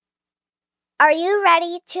Are you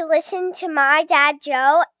ready to listen to my dad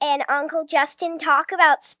Joe and Uncle Justin talk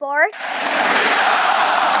about sports?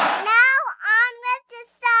 Now on with the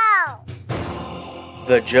show!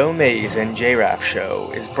 The Joe Mays and J-Raff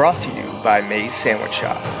Show is brought to you by Mays Sandwich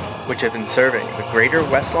Shop, which have been serving the greater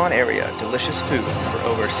West Lawn area delicious food for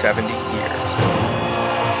over 70 years.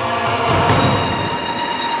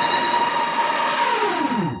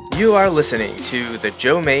 You are listening to the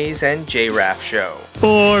Joe Mays and J-Raff Show.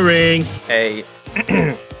 Boring. A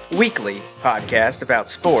weekly podcast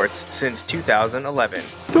about sports since 2011.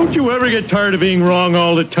 Don't you ever get tired of being wrong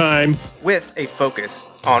all the time? With a focus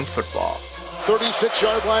on football.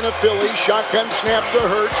 36-yard line of Philly, shotgun snap to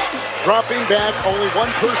Hurts, dropping back, only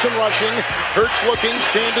one person rushing, Hurts looking,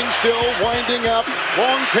 standing still, winding up,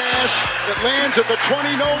 long pass, it lands at the 20,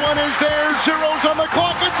 no one is there, zeros on the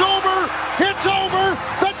clock, it's over,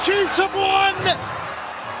 the Chiefs have won,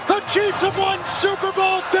 Super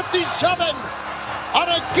Bowl 57 on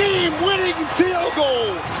a game-winning field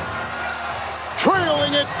goal,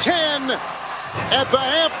 trailing at 10. At the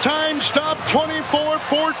halftime stop,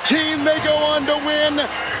 24-14, they go on to win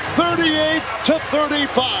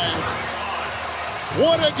 38-35.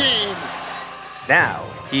 What a game. Now,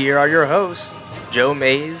 here are your hosts, Joe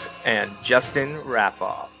Mays and Justin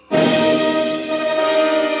Raffoff.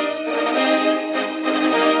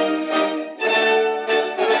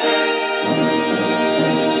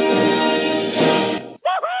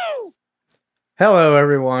 Hello,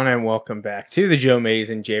 everyone, and welcome back to the Joe Mays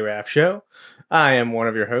and J-Raff Show. I am one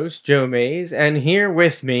of your hosts, Joe Mays, and here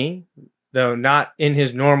with me, though not in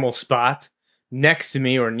his normal spot, next to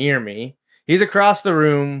me or near me, he's across the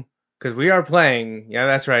room because we are playing, yeah,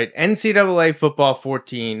 that's right, NCAA Football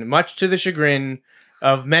 14, much to the chagrin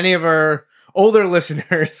of many of our older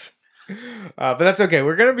listeners. But that's okay.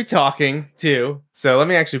 We're going to be talking, too. So let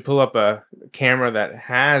me actually pull up a camera that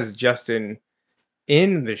has Justin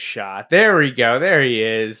in the shot. There we go. There he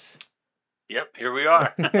is. Yep, here we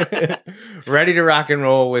are. Ready to rock and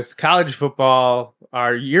roll with college football,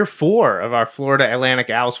 our year 4 of our Florida Atlantic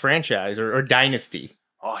Owls franchise or dynasty.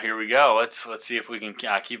 Oh, here we go. Let's see if we can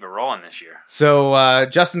keep it rolling this year. So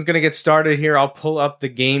Justin's going to get started here. I'll pull up the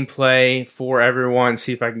gameplay for everyone,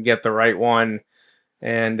 see if I can get the right one.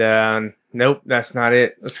 And nope, that's not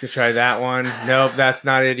it. Let's go try that one. Nope, that's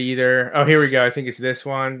not it either. Oh, here we go. I think it's this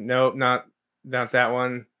one. Nope, not that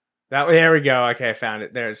one. There we go. Okay, I found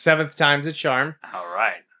it. There's 7th time's a charm. All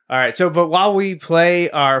right. So, but while we play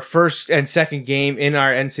our first and second game in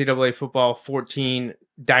our NCAA Football 14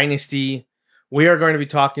 Dynasty, we are going to be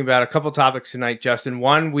talking about a couple topics tonight, Justin.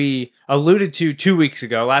 One we alluded to 2 weeks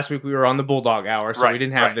ago. Last week we were on the Bulldog Hour, so we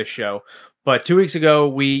didn't have this show. But 2 weeks ago,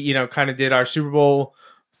 we, kind of did our Super Bowl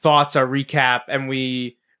thoughts, our recap, and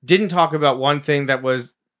we didn't talk about one thing that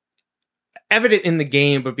was evident in the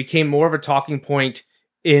game, but became more of a talking point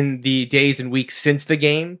in the days and weeks since the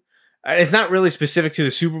game. It's not really specific to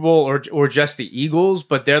the Super Bowl or just the Eagles,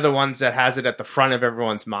 but they're the ones that has it at the front of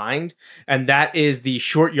everyone's mind. And that is the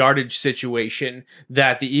short yardage situation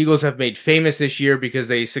that the Eagles have made famous this year because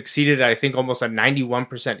they succeeded at, I think, almost a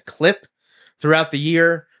 91% clip throughout the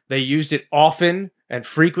year. They used it often and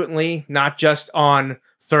frequently, not just on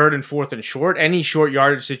 3rd and 4th and short. Any short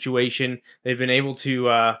yardage situation, they've been able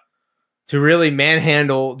to really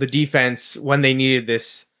manhandle the defense when they needed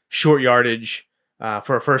this short yardage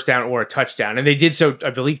for a first down or a touchdown. And they did so,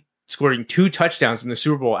 I believe, scoring 2 touchdowns in the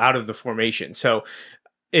Super Bowl out of the formation. So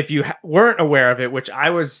if you weren't aware of it, which I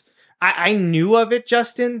knew of it,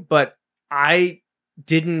 Justin, but I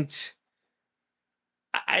didn't,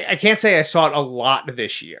 I can't say I saw it a lot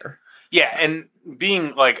this year. Yeah, and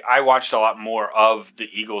being I watched a lot more of the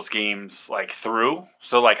Eagles games through.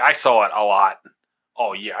 So I saw it a lot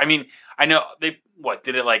all year. I mean, I know they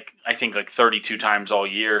did it I think 32 times all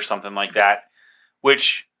year or something like that,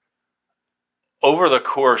 which over the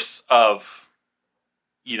course of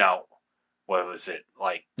what was it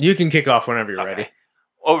you can kick off whenever you're ready.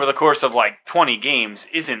 Over the course of 20 games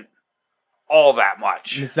isn't all that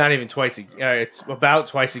much. It's not even twice it's about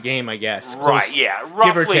twice a game, I guess. Right, close, yeah.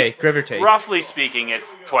 Give or take. Roughly speaking,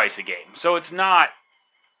 it's twice a game. So it's not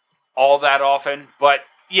all that often, but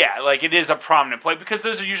yeah, it is a prominent play because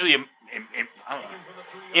those are usually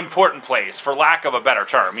important plays, for lack of a better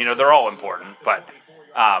term. They're all important, but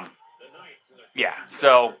yeah.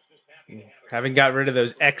 So haven't got rid of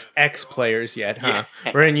those XX players yet, huh?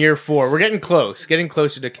 Yeah. We're in year 4. We're getting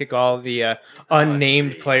closer to kick all the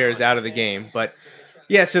unnamed players out of the game. But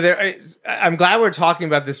yeah, so I'm glad we're talking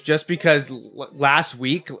about this just because last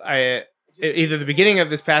week either the beginning of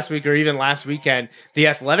this past week or even last weekend, The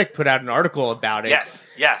Athletic put out an article about it.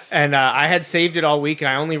 Yes. And I had saved it all week, and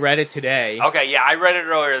I only read it today. Okay, yeah, I read it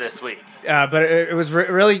earlier this week. But it was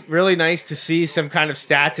really, really nice to see some kind of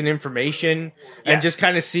stats and information and just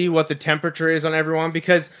kind of see what the temperature is on everyone,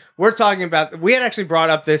 because we had actually brought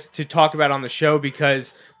up this to talk about on the show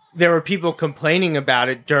because there were people complaining about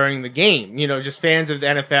it during the game, just fans of the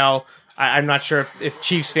NFL. I'm not sure if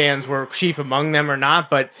Chiefs fans were chief among them or not,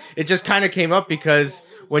 but it just kind of came up because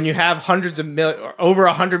when you have over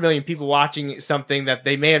 100 million people watching something that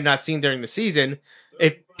they may have not seen during the season,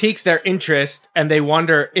 it piques their interest and they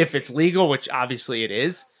wonder if it's legal, which obviously it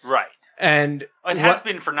is. Right. And it has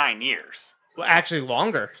been for 9 years. Well, actually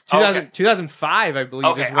longer. 2005, I believe.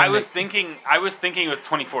 Okay, I was thinking it was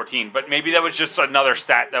 2014, but maybe that was just another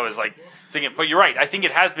stat that was like thinking. But you're right. I think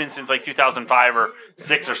it has been since like 2005 or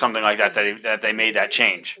 6 or something like that they made that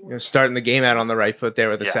change. Starting the game out on the right foot there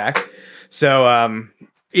with a sack. So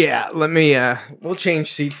let me. We'll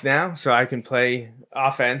change seats now so I can play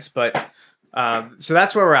offense. But so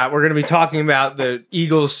that's where we're at. We're going to be talking about the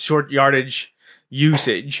Eagles' short yardage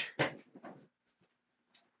usage.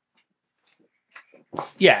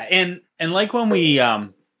 Yeah, and like when we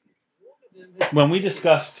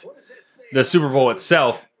discussed the Super Bowl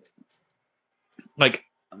itself, like,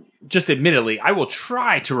 just admittedly, I will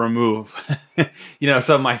try to remove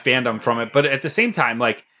some of my fandom from it, but at the same time,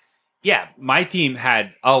 like, yeah, my team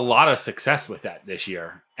had a lot of success with that this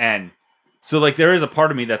year, and so like there is a part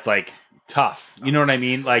of me that's like tough, you know what I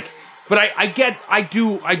mean? Like, but I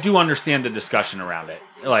do understand the discussion around it,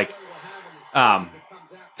 like,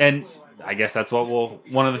 and I guess that's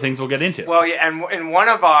one of the things we'll get into. Well, yeah, and in one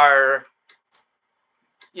of our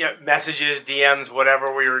messages, DMs,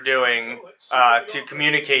 whatever we were doing to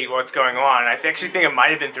communicate what's going on, I actually think it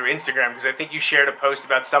might have been through Instagram, because I think you shared a post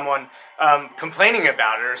about someone complaining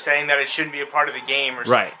about it or saying that it shouldn't be a part of the game or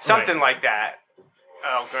something like that.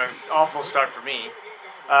 Oh, awful start for me.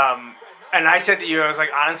 And I said to you, I was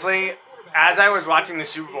like, honestly, as I was watching the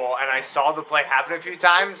Super Bowl and I saw the play happen a few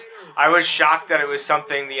times, I was shocked that it was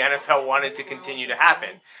something the NFL wanted to continue to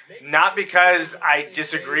happen. Not because I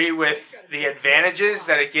disagree with the advantages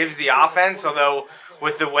that it gives the offense, although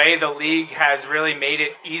with the way the league has really made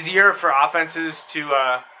it easier for offenses to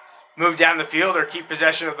move down the field or keep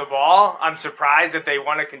possession of the ball, I'm surprised that they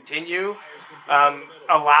want to continue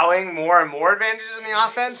allowing more and more advantages in the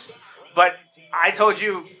offense. But I told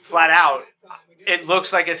you flat out, it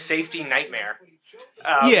looks like a safety nightmare.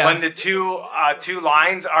 When the two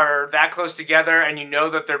lines are that close together and you know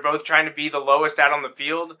that they're both trying to be the lowest out on the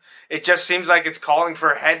field, it just seems like it's calling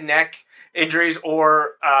for head, neck injuries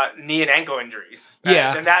or knee and ankle injuries.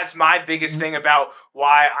 Yeah. And that's my biggest thing about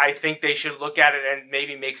why I think they should look at it and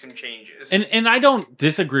maybe make some changes. And I don't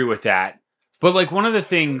disagree with that. But like one of the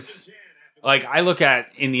things like I look at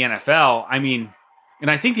in the NFL, I mean, and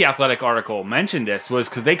I think the Athletic article mentioned this was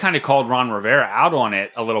because they kind of called Ron Rivera out on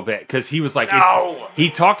it a little bit because he was like, he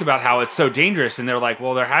talked about how it's so dangerous, and they're like,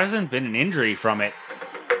 well, there hasn't been an injury from it,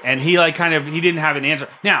 and he like he didn't have an answer.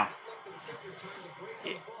 Now,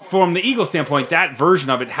 from the Eagles standpoint, that version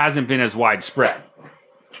of it hasn't been as widespread.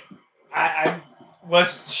 I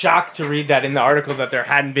was shocked to read that in the article that there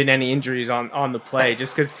hadn't been any injuries on the play,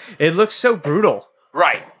 just because it looks so brutal.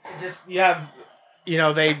 Right. Just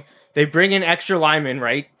They bring in extra linemen,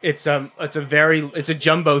 right? It's a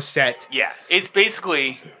jumbo set. Yeah, it's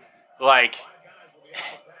basically like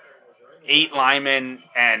 8 linemen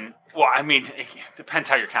and it depends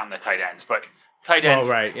how you're counting the tight ends, but tight ends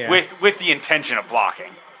with the intention of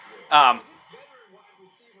blocking. And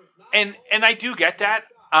I do get that.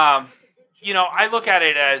 I look at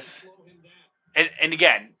it as, and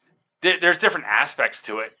again, there's different aspects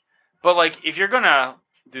to it, but like if you're gonna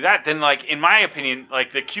do that, then like in my opinion,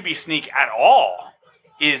 like the QB sneak at all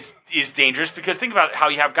is dangerous, because think about how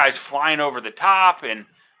you have guys flying over the top and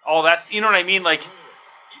all that, you know what I mean? Like,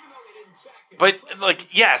 but like,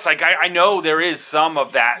 yes, like I know there is some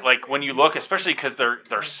of that, like when you look, especially because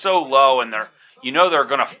they're so low and they're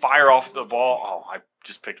gonna fire off the ball. Oh, I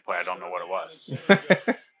just picked a play. I don't know what it was.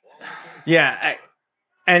 Yeah,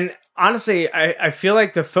 and honestly, I feel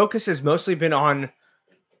like the focus has mostly been on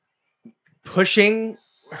pushing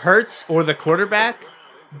Hurts or the quarterback,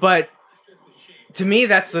 but to me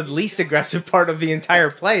that's the least aggressive part of the entire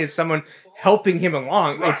play, is someone helping him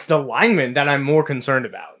along. Right. It's the lineman that I'm more concerned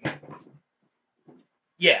about.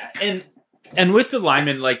 Yeah, and with the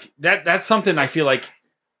lineman, like that's something I feel like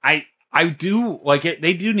I do like it.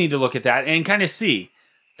 They do need to look at that and kind of see.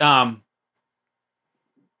 I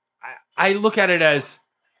look at it as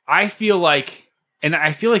I feel like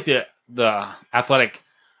the Athletic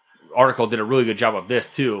article did a really good job of this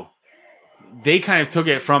too. they kind of took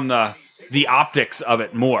it from the optics of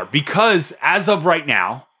it more, because as of right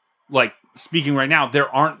now, like speaking right now, there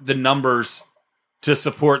aren't the numbers to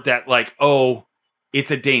support that, like, oh,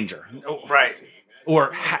 it's a danger. Right.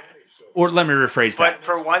 Or let me rephrase that. But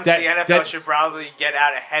for once, the NFL should probably get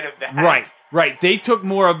out ahead of that. Right. They took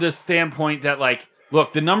more of this standpoint that, like,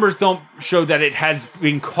 look, the numbers don't show that it has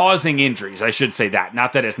been causing injuries. I should say that.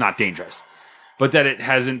 Not that it's not dangerous, but that it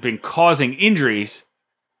hasn't been causing injuries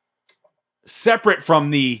separate from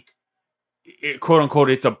the quote unquote,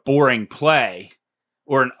 it's a boring play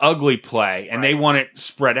or an ugly play, and they want it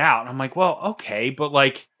spread out. And I'm like, well, okay, but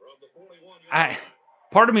like,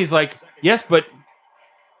 part of me is like, yes, but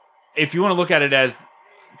if you want to look at it as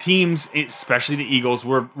teams, especially the Eagles,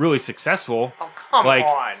 were really successful. Oh, come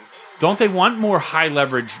on. Don't they want more high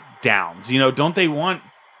leverage downs? Don't they want...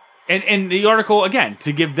 And the article, again,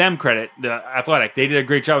 to give them credit, the Athletic, they did a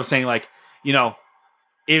great job of saying, like,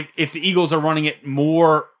 if the Eagles are running it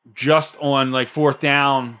more just on, like, fourth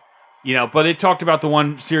down, but it talked about the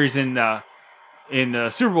one series in the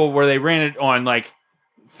Super Bowl where they ran it on, like,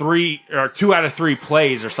 2 out of 3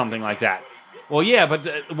 plays or something like that. Well, yeah,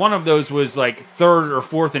 but one of those was like third or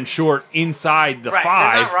fourth and short inside the 5.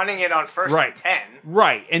 They're not running it on first and 10.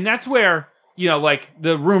 Right, and that's where, like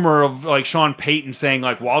the rumor of like Sean Payton saying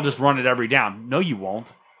like, well, I'll just run it every down. No, you won't.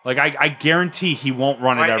 Like, I guarantee he won't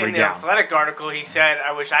run it every down. In the Athletic article, he said,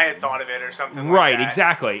 I wish I had thought of it or something like that. Right,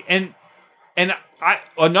 exactly. And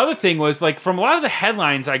another thing was, like, from a lot of the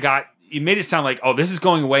headlines I got, it made it sound like, oh, this is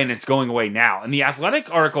going away and it's going away now. And the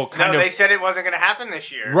Athletic article they said it wasn't going to happen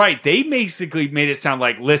this year. Right. They basically made it sound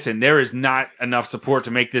like, listen, there is not enough support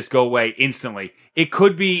to make this go away instantly. It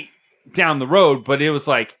could be down the road, but it was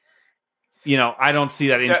like, I don't see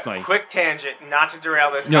that instantly. Quick tangent, not to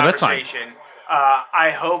derail this conversation. That's fine.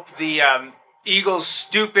 I hope the Eagles'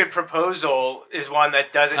 stupid proposal is one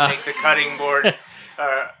that doesn't make the cutting board...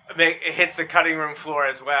 it hits the cutting room floor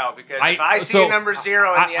as well, because if I see a number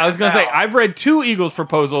 0 in the NFL... I was going to say, I've read 2 Eagles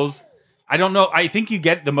proposals. I don't know. I think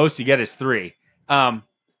the most you get is 3.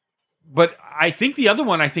 But I think the other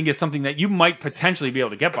one, is something that you might potentially be able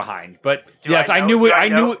to get behind. But yes, I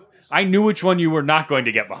knew which one you were not going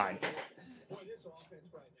to get behind.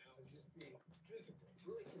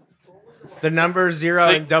 The number 0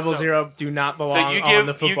 and 00 do not belong on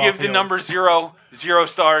the football field. You give the number 0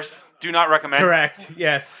 stars. Do not recommend. Correct.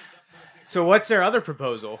 Yes. So what's their other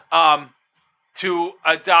proposal? To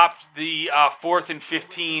adopt the 4th and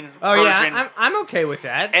 15 version. Yeah, I'm okay with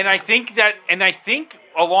that. And I think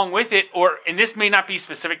along with it, and this may not be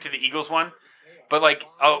specific to the Eagles one, but like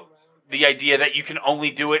the idea that you can only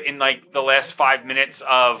do it in like the last 5 minutes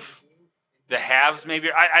of the halves, maybe.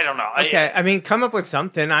 I don't know. Okay, come up with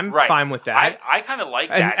something. I'm fine with that. I kind of like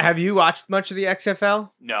that. Have you watched much of the XFL?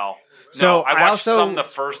 No. So I watched some the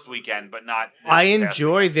first weekend, but not. I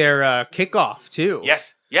enjoy their kickoff too.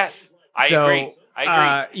 Yes, I agree.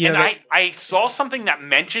 I saw something that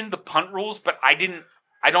mentioned the punt rules, but I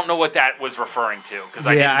don't know what that was referring to, because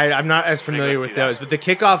I'm not as familiar with those. But the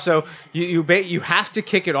kickoff, so you have to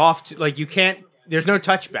kick it off. You can't. There's no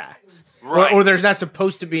touchbacks. Right. Or there's not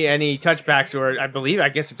supposed to be any touchbacks, or I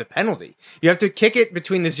guess it's a penalty. You have to kick it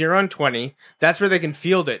between the 0 and 20. That's where they can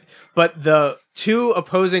field it. But the 2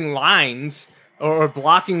 opposing lines or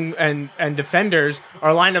blocking and defenders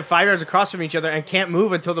are lined up 5 yards across from each other and can't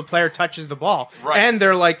move until the player touches the ball. Right. And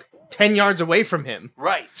they're like 10 yards away from him.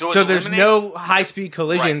 Right. So there's no high-speed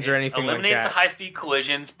collisions or anything like that. Eliminates the high-speed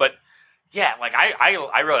collisions, but yeah, like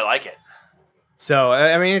I really like it. So,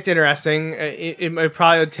 it's interesting. It might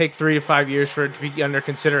probably take 3 to 5 years for it to be under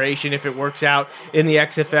consideration if it works out in the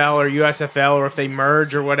XFL or USFL, or if they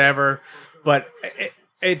merge or whatever. But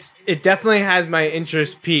it definitely has my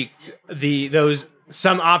interest piqued, those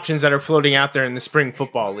some options that are floating out there in the spring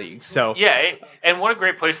football leagues. So yeah, and what a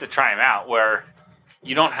great place to try them out, where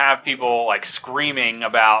you don't have people like screaming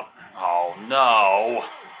about, oh no.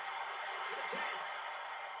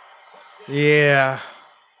 Yeah.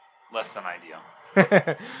 Less than ideal.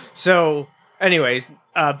 So, anyways,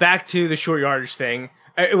 back to the short yardage thing.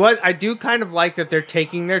 I do kind of like that they're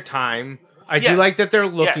taking their time. I do like that they're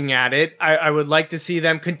looking at it. I would like to see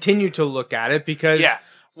them continue to look at it, because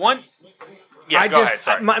I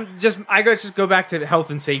just go back to health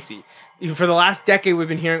and safety. For the last decade, we've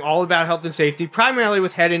been hearing all about health and safety, primarily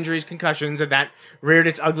with head injuries, concussions, and that reared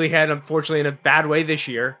its ugly head, unfortunately, in a bad way this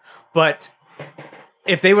year. But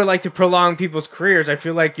if they would like to prolong people's careers, I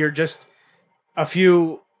feel like you're just a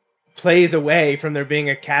few plays away from there being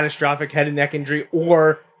a catastrophic head and neck injury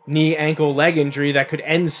or knee, ankle, leg injury that could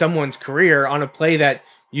end someone's career on a play that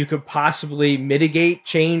you could possibly mitigate,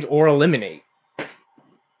 change, or eliminate.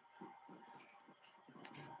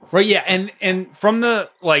 Right, yeah, and from the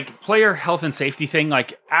like player health and safety thing,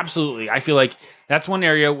 like absolutely, I feel like that's one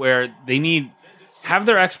area where they have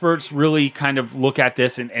their experts really kind of look at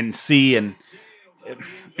this and see and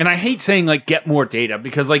I hate saying like get more data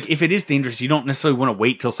because like if it is dangerous, you don't necessarily want to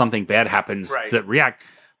wait till something bad happens to react.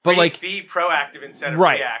 But be proactive instead of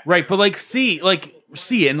reactive. Right, but like see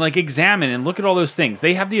it and like examine and look at all those things.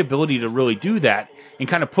 They have the ability to really do that and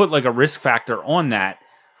kind of put like a risk factor on that.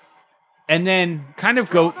 And then kind of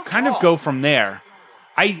go from there.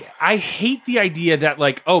 I hate the idea that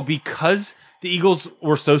like, oh, because the Eagles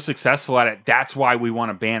were so successful at it, that's why we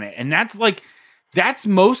want to ban it. And that's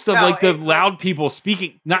most of the loud people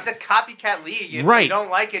speaking. It's a copycat league. If you don't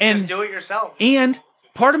like it, just do it yourself. And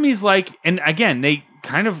part of me is like, and again,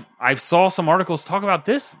 I saw some articles talk about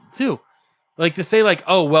this too. Like to say like,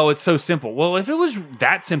 oh, well, it's so simple. Well, if it was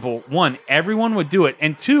that simple, one, everyone would do it.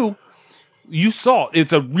 And two, you saw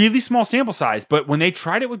it's a really small sample size, but when they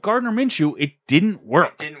tried it with Gardner Minshew, it didn't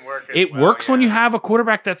work. It works when you have a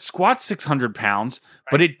quarterback that squats 600 pounds,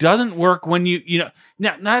 but it doesn't work when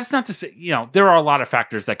now that's not to say, there are a lot of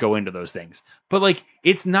factors that go into those things, but like,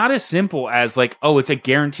 it's not as simple as like, oh, it's a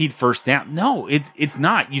guaranteed first down. No, it's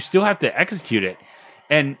not. You still have to execute it.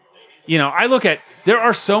 And, I look at, there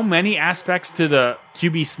are so many aspects to the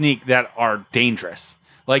QB sneak that are dangerous,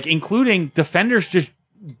 like including defenders just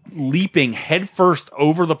leaping headfirst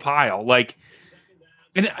over the pile, like,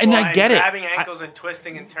 and I get grabbing ankles and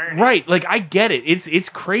twisting and turning. Right, like I get it. It's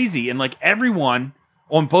crazy, and like everyone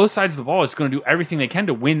on both sides of the ball is going to do everything they can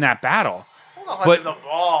to win that battle. But the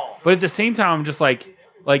ball. But at the same time, I'm just like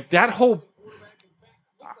that whole.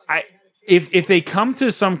 If they come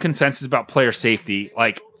to some consensus about player safety,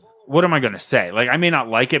 like, what am I going to say? Like, I may not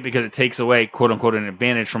like it because it takes away quote unquote an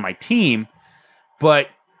advantage from my team, but.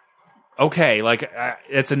 Okay, like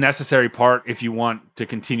it's a necessary part if you want to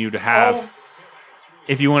continue to have,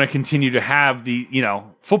 the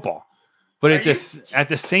football. But at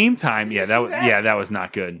the same time, that was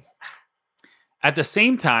not good. At the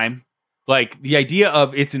same time, like the idea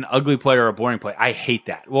of it's an ugly play or a boring play, I hate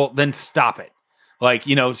that. Well, then stop it. Like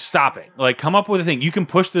stop it. Like come up with a thing. You can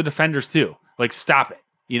push the defenders too. Like stop it.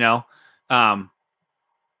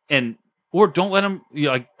 Or don't let them.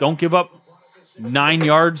 Don't give up 9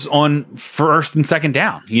 yards on first and second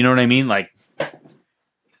down. You know what I mean? Like,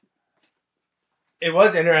 it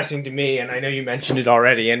was interesting to me, and I know you mentioned it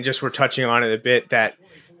already, and just we're touching on it a bit, that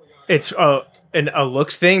it's a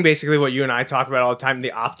looks thing, basically what you and I talk about all the time,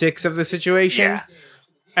 the optics of the situation. Yeah.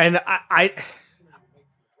 And I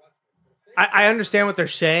understand what they're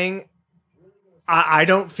saying. I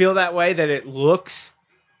don't feel that way, that it looks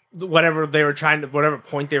whatever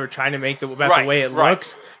point they were trying to make about the way it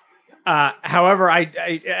looks. However,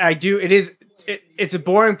 I do. It's a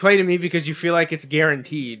boring play to me because you feel like it's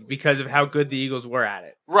guaranteed because of how good the Eagles were at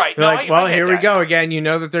it. Right. Here we go again. You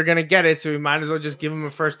know that they're going to get it, so we might as well just give them a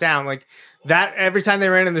first down. Like that, every time they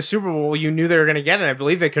ran in the Super Bowl, you knew they were going to get it. I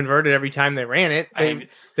believe they converted every time they ran it.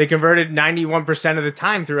 They converted 91% of the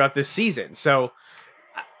time throughout this season. So,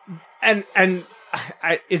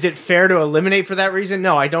 is it fair to eliminate for that reason?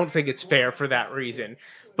 No, I don't think it's fair for that reason.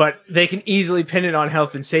 But they can easily pin it on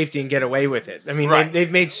health and safety and get away with it. I mean, they've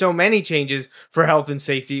made so many changes for health and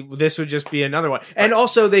safety. This would just be another one. And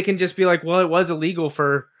also, they can just be like, well, it was illegal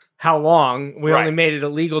for how long? We only made it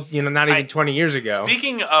illegal, not even 20 years ago.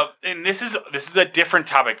 Speaking of, and this is a different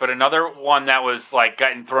topic, but another one that was like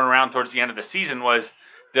gotten thrown around towards the end of the season was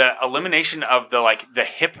the elimination of the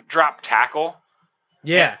hip drop tackle.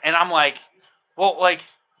 Yeah. And I'm like, well, like,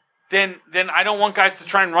 then I don't want guys to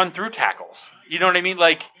try and run through tackles. You know what I mean?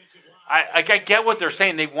 Like, I get what they're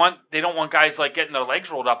saying. They don't want guys like getting their legs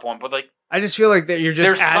rolled up on, but like, I just feel like that you're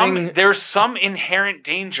just adding. There's some inherent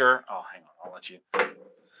danger. Oh, hang on, I'll let you.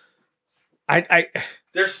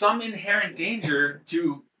 There's some inherent danger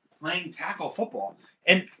to playing tackle football,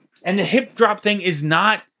 and the hip drop thing is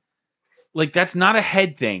not like that's not a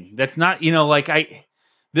head thing. That's not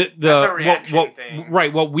that's a reaction thing.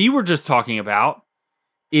 Right. What we were just talking about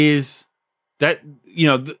is that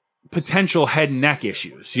the potential head and neck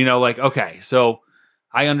issues. Okay, so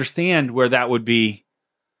I understand where that would be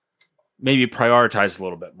maybe prioritized a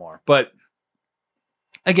little bit more, but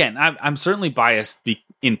again, I'm certainly biased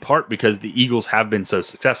in part because the Eagles have been so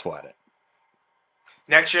successful at it.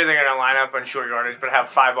 Next year, they're going to line up on short yardage, but have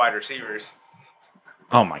 5 wide receivers.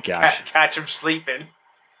 Oh my gosh! Catch them sleeping.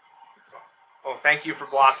 Oh, thank you for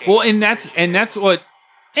blocking. Well, and that's what,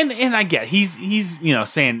 and I get he's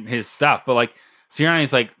saying his stuff, but like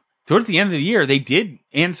Sirianni's like towards the end of the year, they did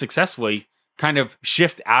and successfully kind of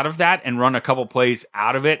shift out of that and run a couple plays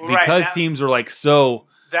out of it because teams were like so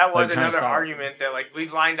That was like, kinda another solid. argument that like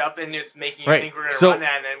we've lined up into making you Right. think we're going to So- run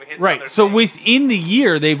that, and then we hit Right. other So things. within the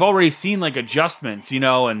year, they've already seen like adjustments,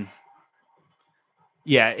 and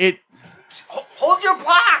yeah, Hold your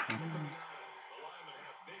block.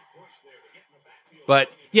 But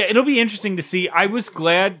yeah, it'll be interesting to see. I was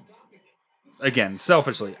glad, again,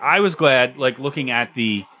 selfishly, I was glad, like looking at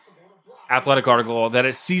the Athletic article, that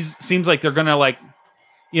it seems like they're gonna like,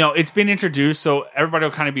 it's been introduced, so everybody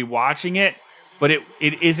will kind of be watching it, but it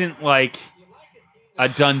isn't like a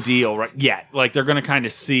done deal right yet. Like they're gonna kind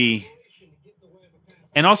of see,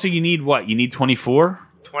 and also you need what? You need 24.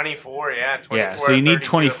 24, yeah. 24 Yeah, so you need 32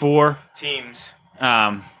 24 teams.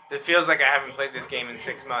 It feels like I haven't played this game in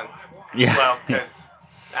 6 months. Yeah. Well, because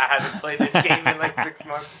I haven't played this game in like 6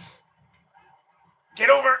 months. Get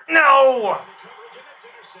over. No!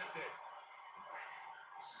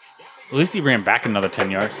 At least he ran back another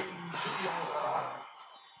 10 yards.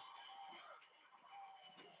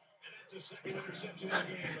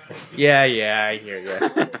 Yeah, I hear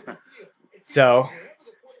you. So,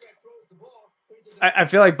 I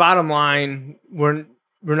feel like bottom line, we're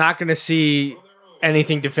not going to see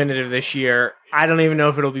anything definitive this year. I don't even know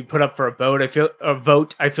if it'll be put up for a vote.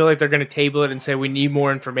 I feel like they're going to table it and say we need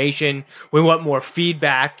more information. We want more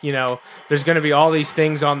feedback. There's going to be all these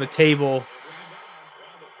things on the table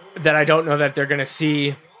that I don't know that they're going to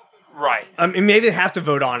see. Right. And maybe they have to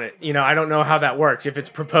vote on it. I don't know how that works. If it's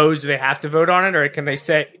proposed, do they have to vote on it, or can they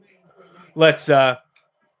say, let's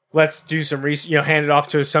do some research, hand it off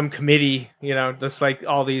to some committee, just like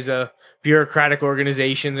all these bureaucratic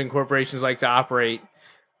organizations and corporations like to operate.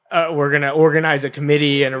 We're going to organize a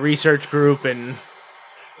committee and a research group and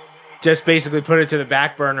just basically put it to the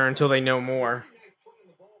back burner until they know more.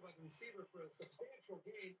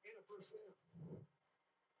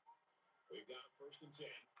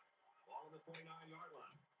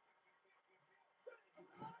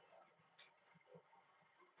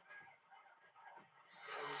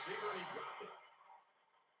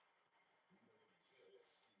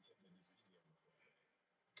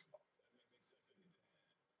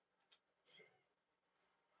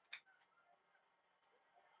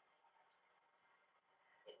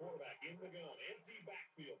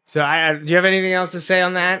 So, do you have anything else to say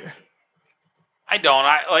on that? I don't.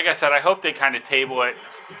 Like I said, I hope they kind of table it,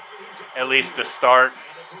 at least to start.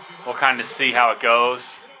 We'll kind of see how it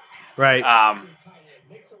goes. Right.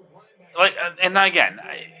 And again,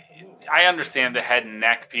 I understand the head and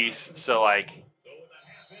neck piece. So, like,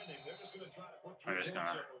 I'm just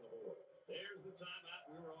gonna.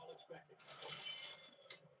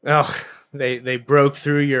 Oh, they broke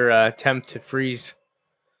through your attempt to freeze.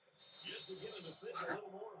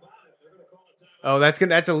 Oh, that's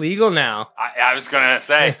illegal now. I was gonna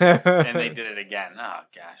say, and they did it again. Oh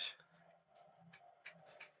gosh.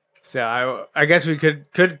 So I guess we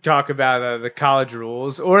could talk about the college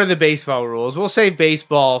rules or the baseball rules. We'll save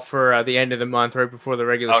baseball for the end of the month, right before the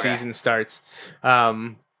regular season starts.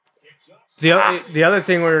 The other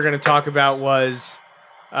thing we were going to talk about was,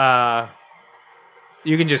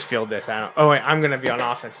 you can just field this. I'm going to be on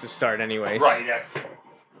offense to start anyways. Right. Yes.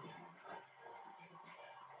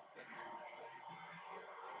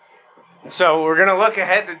 So we're going to look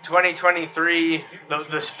ahead to 2023,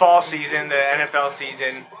 this fall season, the NFL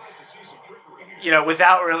season,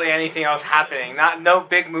 without really anything else happening. No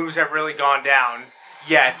big moves have really gone down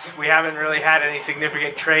yet. We haven't really had any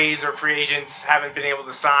significant trades, or free agents haven't been able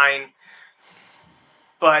to sign.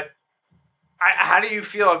 But how do you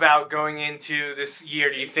feel about going into this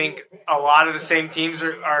year? Do you think a lot of the same teams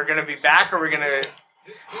are going to be back, or are we going to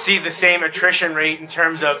see the same attrition rate in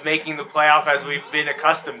terms of making the playoff as we've been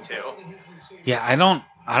accustomed to? Yeah, I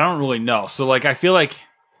don't really know. So like I feel like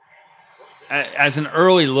as an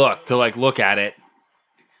early look to like look at it,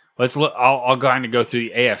 let's look. I'll kind of go through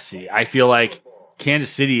the AFC. I feel like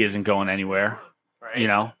Kansas City isn't going anywhere. Right.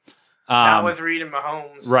 Not with Reed and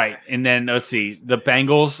Mahomes. Right. And then let's see. The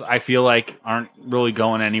Bengals, I feel like, aren't really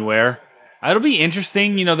going anywhere. It'll be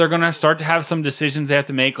interesting. They're going to start to have some decisions they have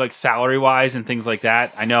to make, like salary-wise and things like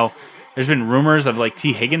that. I know there's been rumors of like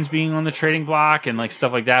T. Higgins being on the trading block and like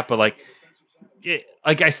stuff like that, but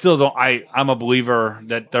I still don't. I'm a believer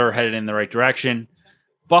that they're headed in the right direction.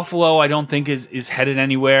 Buffalo, I don't think is headed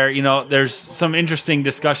anywhere. There's some interesting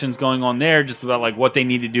discussions going on there just about like what they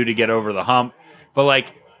need to do to get over the hump. But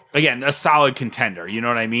like, again, a solid contender. You know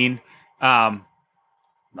what I mean?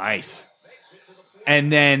 Nice.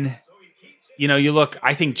 And then, you look,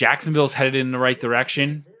 I think Jacksonville's headed in the right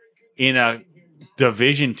direction in a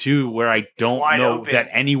Division II where I don't know open. that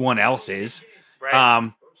anyone else is.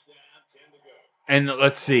 Right. And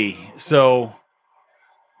let's see. So,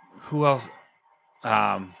 who else?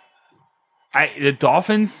 the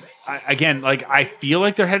Dolphins, again, like I feel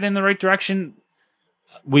like they're heading in the right direction.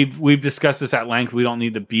 We've discussed this at length. We don't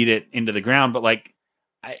need to beat it into the ground, but like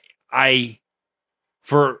I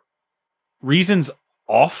for reasons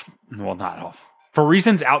for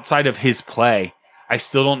reasons outside of his play, I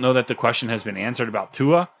still don't know that the question has been answered about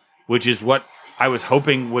Tua, which is what I was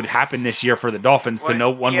hoping would happen this year for the Dolphins to know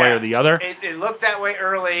one way or the other. It looked that way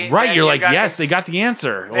early. Right, you're like, yes, they got the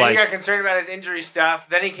answer. Then you got concerned about his injury stuff.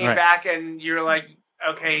 Then he came back, and you're like,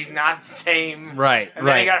 okay, he's not the same. Right, and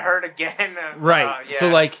then he got hurt again. Right. So,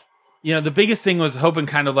 like, the biggest thing was hoping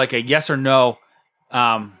kind of like a yes or no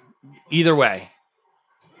either way.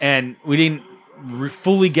 And we didn't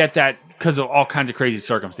fully get that because of all kinds of crazy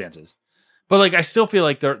circumstances. But, like, I still feel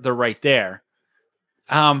like they're right there.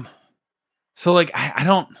 So, like, I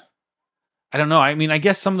don't know. I mean, I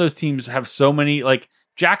guess some of those teams have so many, like,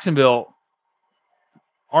 Jacksonville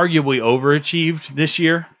arguably overachieved this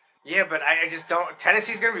year. Yeah, but I just don't.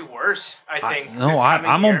 Tennessee's going to be worse, I think.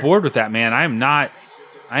 I'm on board with that, man. I am not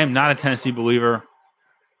a Tennessee believer.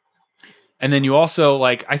 And then you also,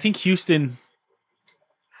 like, I think Houston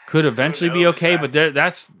could eventually be okay, but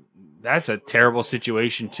that's a terrible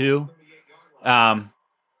situation too. And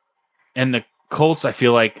the Colts, I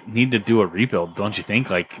feel like, need to do a rebuild, don't you think?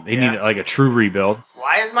 Like, they need like a true rebuild.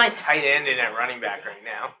 Why is my tight end in at running back right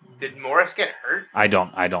now? Did Morris get hurt? I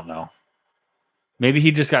don't know. Maybe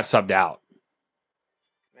he just got subbed out.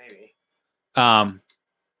 Maybe.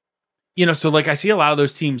 So like I see a lot of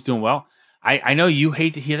those teams doing well. I know you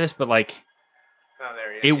hate to hear this, but like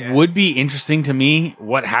it would be interesting to me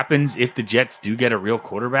what happens if the Jets do get a real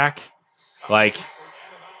quarterback. Like,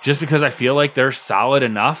 just because I feel like they're solid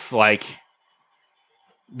enough, like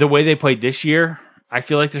the way they played this year, I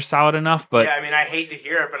feel like they're solid enough. But yeah, I mean, I hate to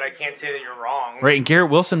hear it, but I can't say that you're wrong. Right, and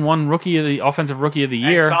Garrett Wilson won offensive rookie of the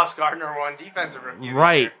year. And Sauce Gardner won defensive rookie of the year.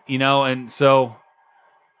 Right, and so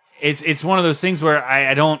it's one of those things where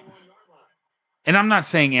I don't. And I'm not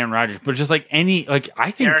saying Aaron Rodgers, but just like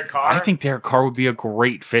I think Derek Carr would be a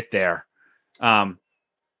great fit there.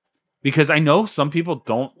 Because I know some people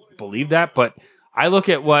don't believe that, but I look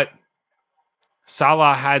at what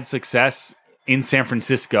Salah had success in San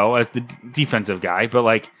Francisco as the defensive guy, but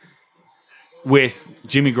like with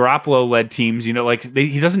Jimmy Garoppolo led teams, he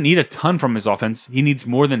doesn't need a ton from his offense. He needs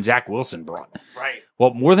more than Zach Wilson brought. Right.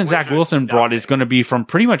 Well, more than Zach Wilson brought is going to be from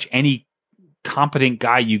pretty much any competent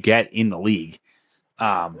guy you get in the league.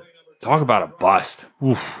 Talk about a bust.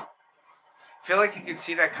 Oof. I feel like you could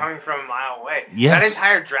see that coming from a mile away. Yes. That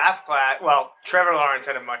entire draft class. Well, Trevor Lawrence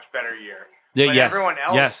had a much better year. Yeah. But Yes. everyone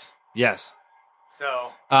else. Yes.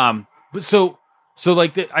 So. But so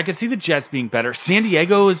like I could see the Jets being better. San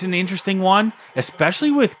Diego is an interesting one,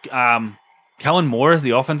 especially with Kellen Moore as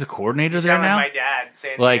the offensive coordinator there now. My dad,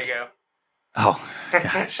 San Diego. Oh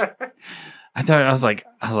gosh. I was like,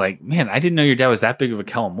 man, I didn't know your dad was that big of a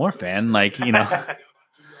Kellen Moore fan. Like, but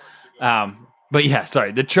yeah,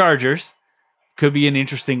 sorry. The Chargers could be an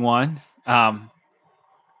interesting one.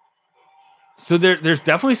 So there's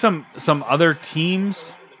definitely some other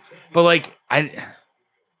teams, but like I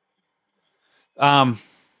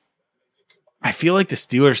feel like the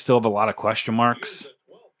Steelers still have a lot of question marks.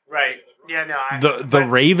 Right. Yeah. No. The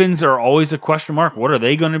Ravens are always a question mark. What are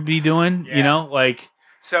they going to be doing? Yeah.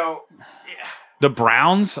 So. The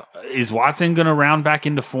Browns, is Watson going to round back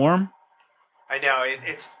into form? I know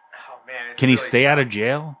it's. Oh man! Can he stay out of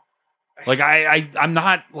jail? Like I'm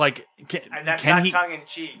not like. Can not he? Tongue in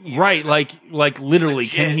cheek. Right, like literally,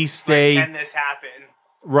 legit, can he stay? Can this happen?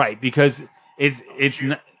 Right, because it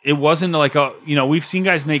wasn't like we've seen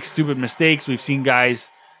guys make stupid mistakes. We've seen guys.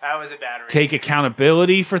 That was a bad take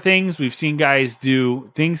accountability for things. We've seen guys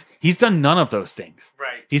do things. He's done none of those things.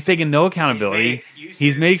 Right. He's taken no accountability.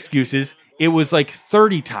 He's made excuses. It was like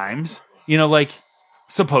 30 times,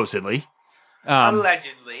 supposedly.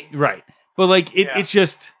 Allegedly. Right. But it's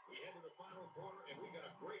just.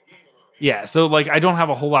 Yeah. So I don't have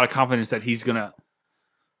a whole lot of confidence that he's going to.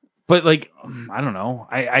 But I don't know.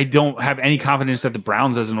 I don't have any confidence that the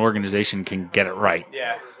Browns as an organization can get it right.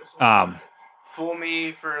 Yeah. Fool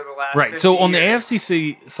me for the last. Right. So on the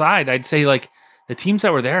AFC side, I'd say the teams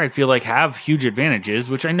that were there, I feel like have huge advantages,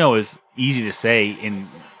 which I know is easy to say in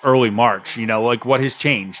early March. What has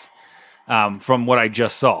changed from what I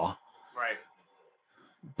just saw. Right.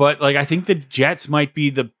 But I think the Jets might be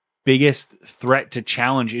the biggest threat to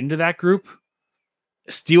challenge into that group.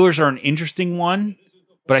 Steelers are an interesting one,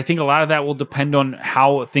 but I think a lot of that will depend on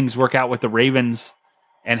how things work out with the Ravens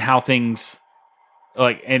and how things.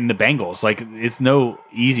 And the Bengals, it's no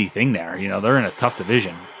easy thing there. They're in a tough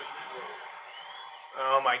division.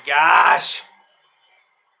 Oh my gosh.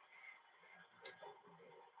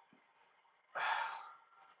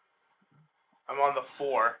 I'm on the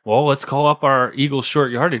 4. Well, let's call up our Eagles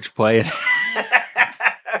short yardage play.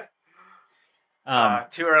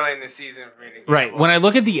 Too early in the season for me to right. When I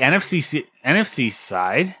look at the NFC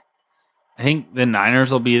side, I think the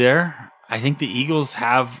Niners will be there. I think the Eagles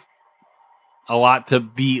have a lot to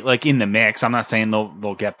be like in the mix. I'm not saying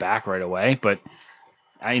they'll get back right away, but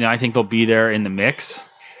I think they'll be there in the mix.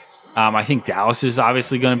 I think Dallas is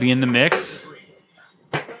obviously going to be in the mix.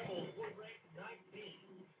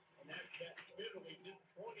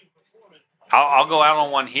 I'll go out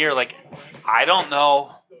on one here. Like, I don't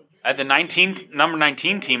know. The number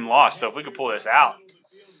 19 team lost, so if we could pull this out,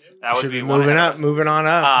 that would be moving on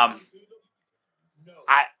up.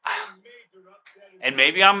 And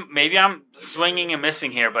maybe I'm swinging and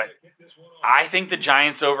missing here, but I think the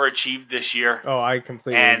Giants overachieved this year. Oh, I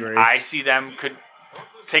completely agree. And I see them could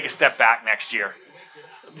take a step back next year.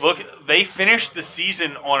 Look, they finished the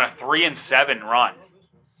season on a 3-7 run.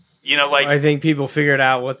 I think people figured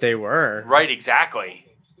out what they were. Right, exactly.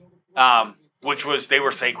 Which was they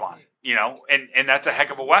were Saquon, and that's a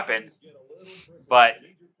heck of a weapon. But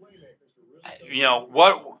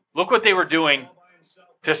look what they were doing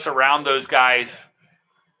to surround those guys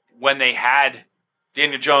when they had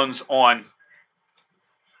Daniel Jones on.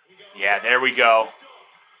 Yeah, there we go.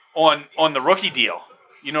 On the rookie deal.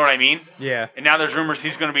 You know what I mean? Yeah. And now there's rumors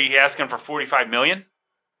he's going to be asking for $45 million.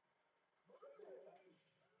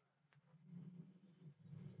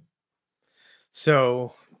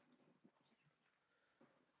 So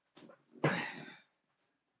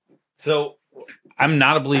I'm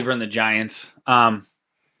not a believer in the Giants.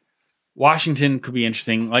 Washington could be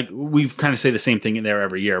interesting. Like we've kind of say the same thing in there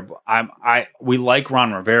every year. But we like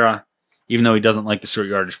Ron Rivera, even though he doesn't like the short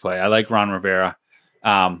yardage play. I like Ron Rivera,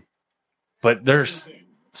 but they're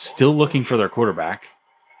still looking for their quarterback.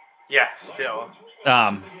 Yeah, still.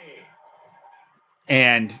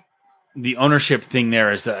 And the ownership thing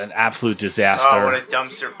there is an absolute disaster. Oh, what a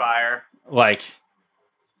dumpster fire!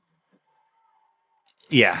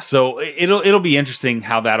 Yeah, so it'll be interesting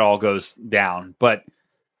how that all goes down. But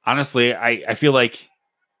honestly, I feel like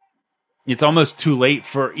it's almost too late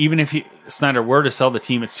for, even if Snyder were to sell the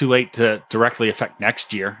team, it's too late to directly affect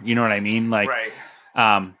next year. You know what I mean? Like, right.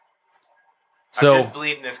 So I'm just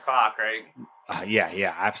bleeding this clock, right?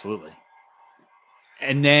 Yeah, absolutely.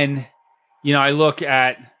 And then, I look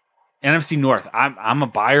at NFC North. I'm a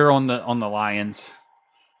buyer on the Lions,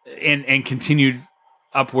 and continued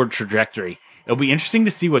upward trajectory. It'll be interesting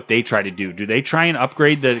to see what they try to do. Do they try and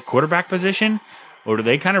upgrade the quarterback position, or do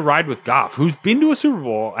they kind of ride with Goff, who's been to a Super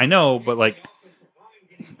Bowl? I know, but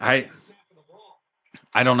I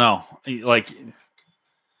don't know.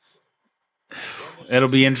 It'll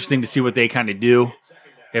be interesting to see what they kind of do.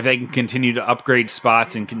 If they can continue to upgrade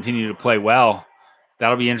spots and continue to play well,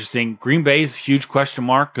 that'll be interesting. Green Bay's a huge question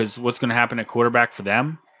mark because what's going to happen at quarterback for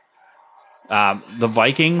them? The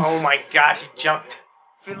Vikings. Oh my gosh, he jumped.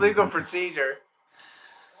 Legal procedure.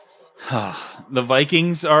 The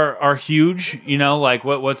Vikings are huge.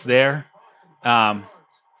 What's there? I'm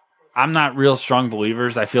not real strong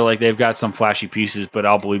believers. I feel like they've got some flashy pieces, but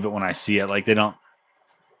I'll believe it when I see it. Like they don't.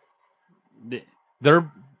 Their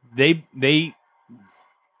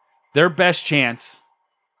best chance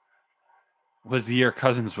was the year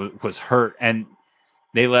Cousins was hurt, and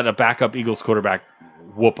they let a backup Eagles quarterback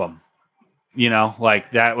whoop them.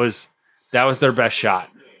 That was their best shot.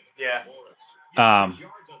 Yeah. I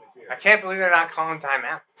can't believe they're not calling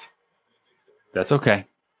timeout. That's okay.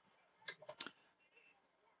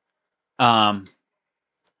 And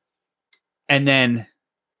then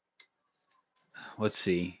let's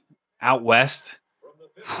see. Out west,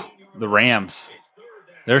 the Rams.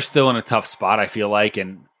 They're still in a tough spot, I feel like,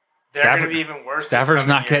 and they're going to be even worse. Stafford's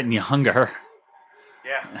not getting younger.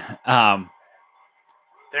 Yeah.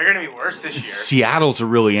 They're going to be worse this year. Seattle's a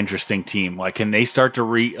really interesting team. Can they start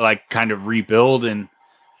to kind of rebuild? And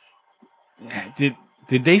did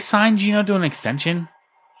they sign Geno to an extension?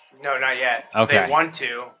 No, not yet. Okay. They want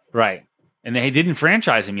to. Right. And they didn't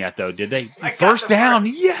franchise him yet, though, did they? First down,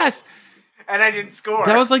 yes. And I didn't score.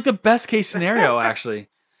 That was the best case scenario, actually.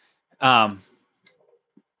 Should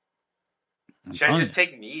I just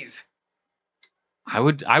take knees? I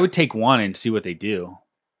would take one and see what they do.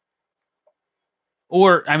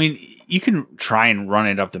 Or, you can try and run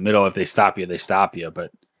it up the middle. If they stop you, they stop you.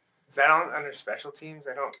 But is that under special teams?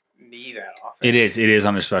 I don't need that often. It is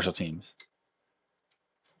under special teams.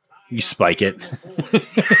 You spike it.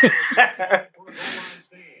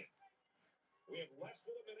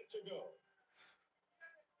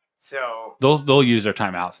 So they'll use their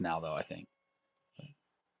timeouts now, though, I think.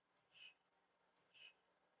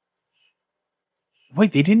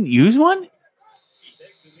 Wait, they didn't use one?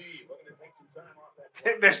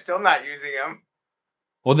 They're still not using him.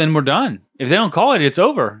 Well, then we're done. If they don't call it, it's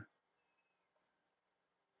over.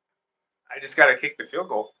 I just got to kick the field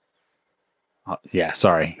goal. Oh, yeah,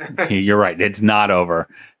 sorry. You're right. It's not over.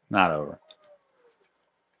 Not over.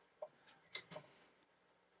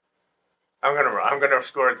 I'm gonna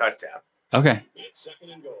score a touchdown. Okay.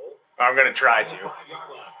 I'm gonna try to.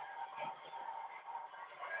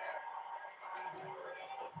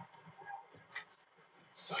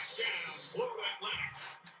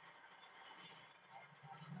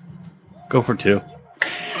 Go for 2.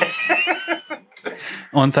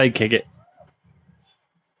 Onside kick it.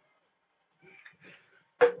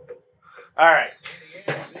 All right.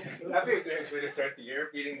 That'd be a great way to start the year,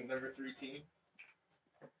 beating the number 3 team.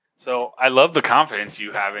 So I love the confidence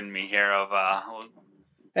you have in me here. Of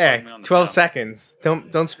hey, 12 seconds.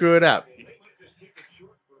 Don't screw it up.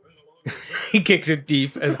 He kicks it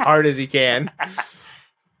deep as hard as he can,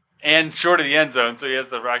 and short of the end zone, so he has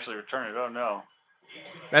to actually return it. Oh no,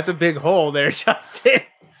 that's a big hole there, Justin.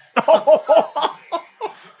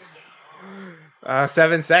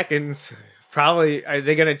 7 seconds. Probably, are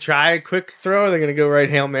they going to try a quick throw or are they going to go right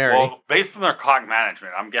Hail Mary? Well, based on their clock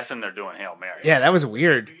management, I'm guessing they're doing Hail Mary. Yeah, that was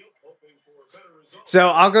weird. So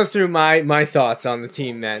I'll go through my thoughts on the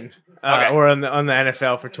team then, Okay. or on the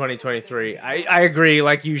NFL for 2023. I agree,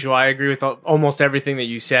 like usual. I agree with almost everything that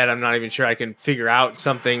you said. I'm not even sure I can figure out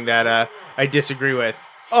something that I disagree with.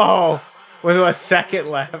 Oh, with a second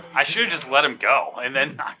left. I should have just let him go and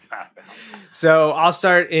then knocked him out. So I'll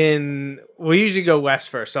start we usually go West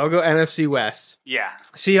first. So I'll go NFC West. Yeah.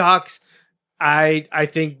 Seahawks, I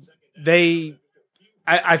think they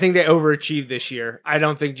overachieved this year. I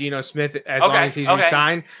don't think Geno Smith, as long as he's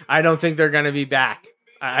re-signed, I don't think they're going to be back.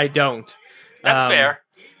 I don't. That's fair.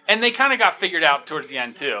 And they kind of got figured out towards the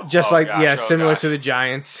end, too. Just similar to the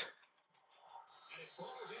Giants.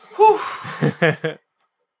 Whew.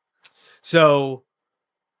 So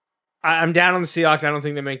I'm down on the Seahawks. I don't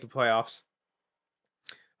think they make the playoffs.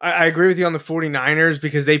 I agree with you on the 49ers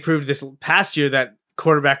because they proved this past year that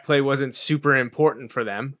quarterback play wasn't super important for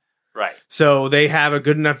them. Right. So they have a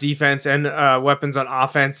good enough defense and weapons on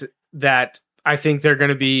offense that I think they're going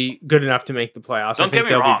to be good enough to make the playoffs. Don't I think get me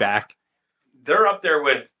they'll wrong. be back. They're up there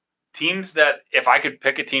with teams that if I could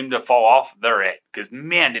pick a team to fall off, they're it. Because,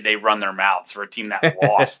 man, did they run their mouths for a team that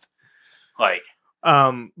lost.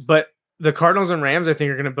 But the Cardinals and Rams, I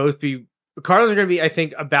think, are going to both be... The Cardinals are going to be, I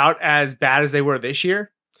think, about as bad as they were this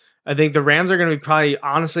year. I think the Rams are going to be probably,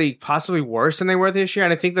 honestly, possibly worse than they were this year.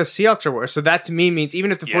 And I think the Seahawks are worse. So that, to me, means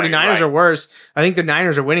even if the 49ers are worse, I think the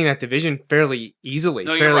Niners are winning that division fairly easily,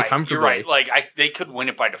 fairly comfortably. You're right. They could win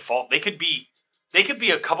it by default. They could be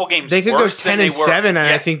a couple games They could worse go 10 and 7, and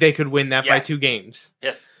I think they could win that by 2 games.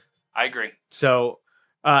 Yes, I agree. So...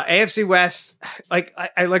 AFC West,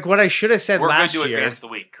 I like what I should have said last year. We're going to advance the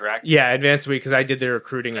week, correct? Yeah, advance the week because I did the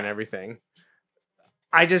recruiting and everything.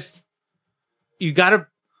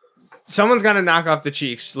 Someone's got to knock off the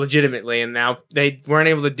Chiefs legitimately, and now they weren't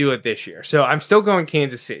able to do it this year. So I'm still going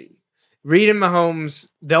Kansas City. Reed and Mahomes,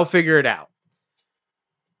 they'll figure it out.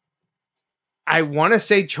 I want to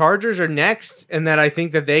say Chargers are next, and that I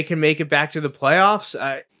think that they can make it back to the playoffs.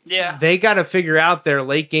 Yeah. They got to figure out their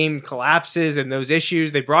late game collapses and those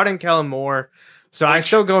issues. They brought in Kellen Moore. So I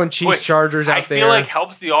still going Chiefs Chargers out there. I feel like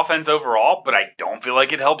helps the offense overall, but I don't feel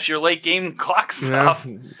like it helps your late game clock stuff.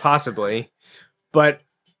 Possibly. But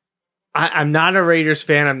I'm not a Raiders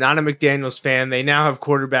fan. I'm not a McDaniels fan. They now have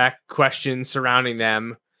quarterback questions surrounding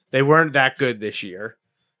them. They weren't that good this year.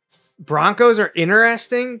 Broncos are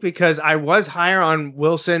interesting because I was higher on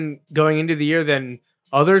Wilson going into the year than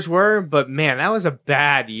others were, but man, that was a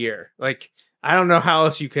bad year. Like, I don't know how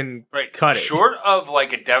else you can cut it. Short of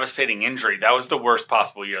like a devastating injury, that was the worst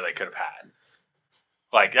possible year they could have had.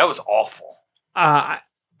 Like, that was awful. I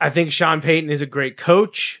think Sean Payton is a great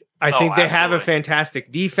coach. I think they have a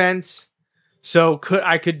fantastic defense. So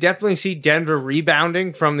I could definitely see Denver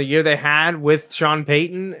rebounding from the year they had with Sean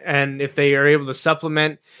Payton, and if they are able to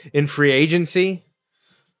supplement in free agency.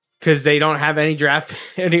 Because they don't have any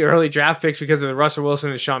early draft picks because of the Russell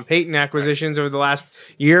Wilson and Sean Payton acquisitions over the last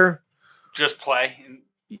year. Just play.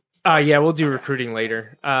 Yeah, we'll do recruiting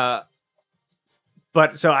later.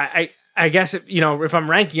 But so I guess if I'm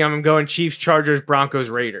ranking them, I'm going Chiefs, Chargers, Broncos,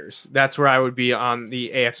 Raiders. That's where I would be on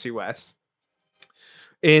the AFC West.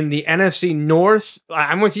 In the NFC North,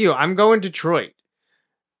 I'm with you. I'm going Detroit.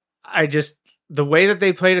 The way that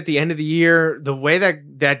they played at the end of the year, the way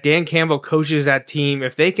that Dan Campbell coaches that team,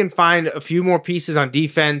 if they can find a few more pieces on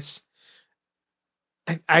defense,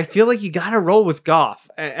 I feel like you got to roll with Goff.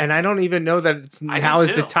 And I don't even know that now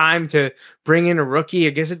is the time to bring in a rookie.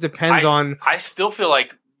 I guess it depends on... I still feel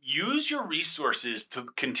like use your resources to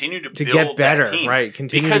continue to build get better, that team. right?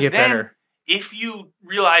 Continue because to get then, better. If you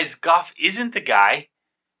realize Goff isn't the guy,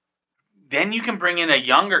 then you can bring in a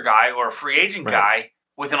younger guy or a free agent guy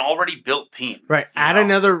with an already built team. Right. Add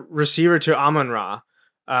another receiver to Amon-Ra.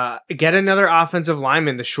 Get another offensive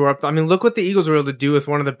lineman to shore up. I mean, look what the Eagles were able to do with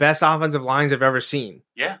one of the best offensive lines I've ever seen.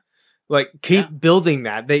 Yeah. Like, keep building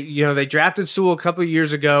that. They drafted Sewell a couple of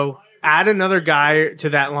years ago. Add another guy to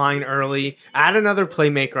that line early. Add another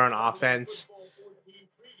playmaker on offense.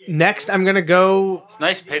 Next, I'm going to go... It's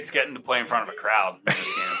nice Pitt's getting to play in front of a crowd in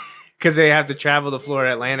this game. Because they have to travel to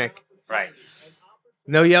Florida Atlantic. Right.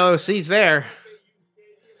 No yellow seats there.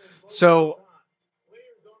 So,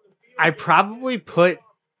 I'll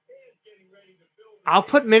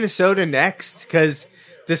put Minnesota next, because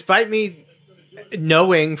despite me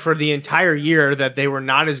knowing for the entire year that they were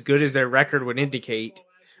not as good as their record would indicate,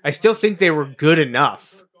 I still think they were good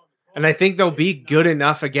enough. And I think they'll be good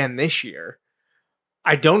enough again this year.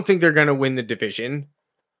 I don't think they're going to win the division.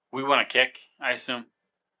 We won a kick, I assume.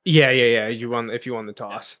 Yeah. You won if you won the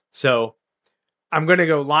toss. So I'm going to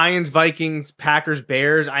go Lions, Vikings, Packers,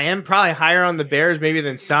 Bears. I am probably higher on the Bears maybe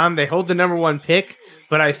than some. They hold the number one pick,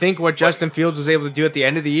 but I think what Justin Fields was able to do at the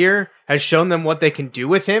end of the year has shown them what they can do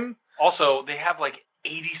with him. Also, they have like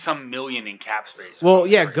 80-some million in cap space. Well,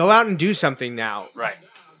 yeah, go out and do something now. Right.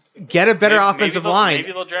 Get a better offensive line.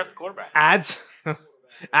 Maybe they'll draft the quarterback.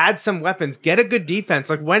 Add some weapons. Get a good defense.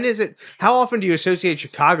 Like, when is it? How often do you associate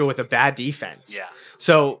Chicago with a bad defense? Yeah.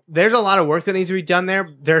 So there's a lot of work that needs to be done there.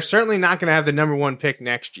 They're certainly not going to have the number one pick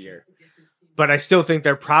next year. But I still think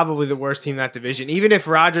they're probably the worst team in that division. Even if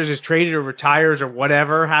Rodgers is traded or retires or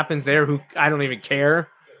whatever happens there, I don't even care.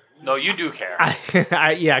 No, you do care.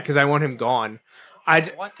 Yeah, because I want him gone.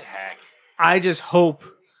 What the heck? I just hope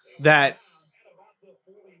that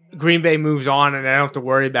Green Bay moves on and I don't have to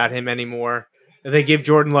worry about him anymore. They give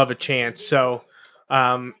Jordan Love a chance. So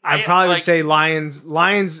I probably would say Lions.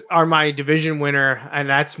 Lions are my division winner, and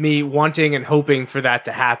that's me wanting and hoping for that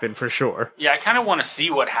to happen for sure. Yeah, I kind of want to see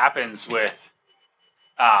what happens with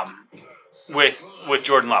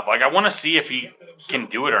Jordan Love. Like, I want to see if he can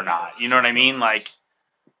do it or not. You know what I mean? Like,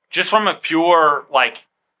 just from a pure, like,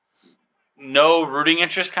 no rooting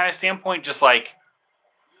interest kind of standpoint, just like,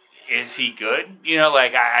 is he good? You know,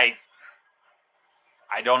 like, I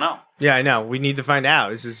don't know. Yeah, I know. We need to find out.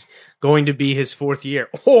 This is going to be his fourth year.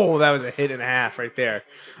 Oh, that was a hit and a half right there.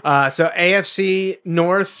 So AFC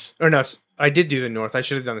North, or no, I did do the North. I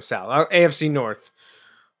should have done the South. AFC North.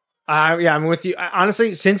 Yeah, I'm with you.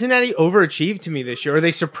 Honestly, Cincinnati overachieved to me this year, or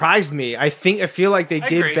they surprised me. I feel like they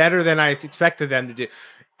did better than I expected them to do.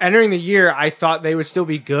 Entering the year, I thought they would still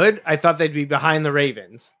be good. I thought they'd be behind the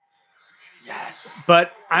Ravens. Yes.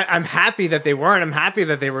 But I'm happy that they weren't. I'm happy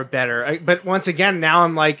that they were better. But once again, now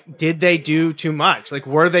I'm like, did they do too much? Like,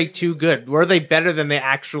 were they too good? Were they better than they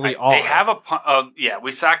actually are? They have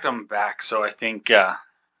we sacked them back, so I think, they're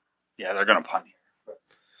going to punt you.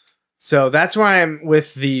 So that's why I'm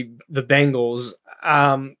with the Bengals.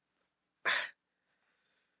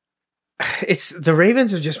 It's the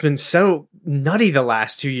Ravens have just been so nutty the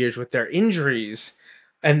last 2 years with their injuries.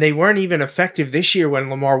 And they weren't even effective this year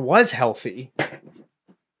when Lamar was healthy.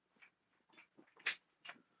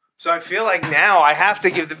 So I feel like now I have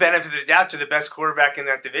to give the benefit of the doubt to the best quarterback in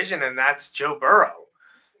that division, and that's Joe Burrow.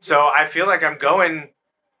 So I feel like I'm going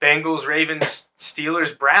Bengals, Ravens,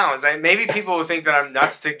 Steelers, Browns. Maybe people will think that I'm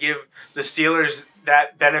nuts to give the Steelers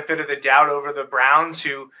that benefit of the doubt over the Browns,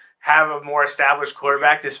 who have a more established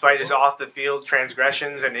quarterback despite his off-the-field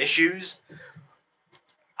transgressions and issues.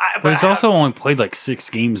 But he's also only played like 6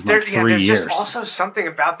 games in like 3 years. There's just also something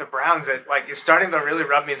about the Browns that is starting to really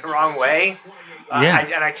rub me the wrong way.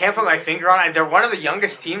 And I can't put my finger on it. They're one of the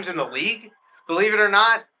youngest teams in the league, believe it or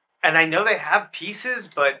not. And I know they have pieces,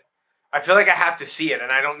 but I feel like I have to see it,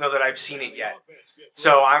 and I don't know that I've seen it yet.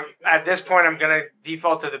 So at this point, I'm going to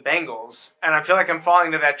default to the Bengals, and I feel like I'm falling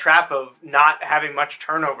into that trap of not having much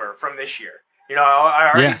turnover from this year. You know, I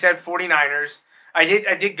already said 49ers. I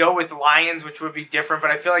did go with the Lions, which would be different,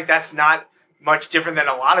 but I feel like that's not much different than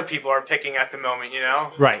a lot of people are picking at the moment, you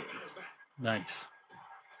know? Right. Nice.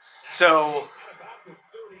 So,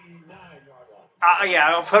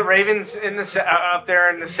 I'll put Ravens in up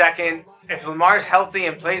there in the second. If Lamar's healthy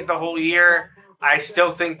and plays the whole year, I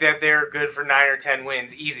still think that they're good for 9 or 10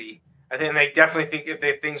 wins, easy. I think they definitely think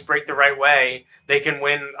if things break the right way, they can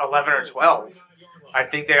win 11 or 12. I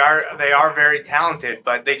think they are very talented,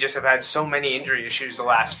 but they just have had so many injury issues the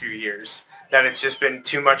last few years that it's just been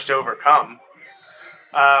too much to overcome.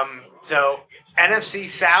 So NFC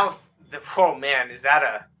South, oh man, is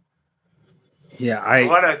that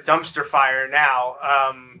what a dumpster fire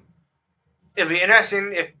now. it'd be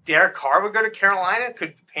interesting if Derek Carr would go to Carolina.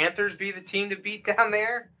 Could the Panthers be the team to beat down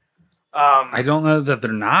there? I don't know that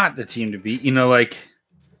they're not the team to beat. Like,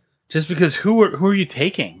 just because who are you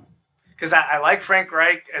taking? Because I like Frank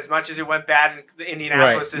Reich as much as it went bad in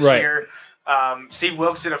Indianapolis this year. Steve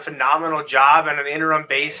Wilkes did a phenomenal job on an interim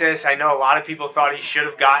basis. I know a lot of people thought he should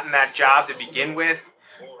have gotten that job to begin with,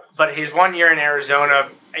 but his 1 year in Arizona,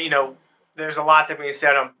 there's a lot that can be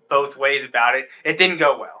said on both ways about it. It didn't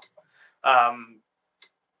go well.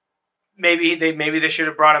 Maybe they should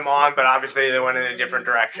have brought him on, but obviously they went in a different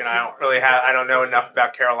direction. I don't know enough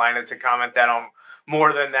about Carolina to comment that on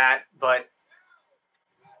more than that, but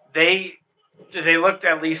they looked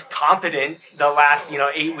at least competent the last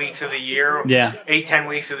 8 weeks of the year, 8-10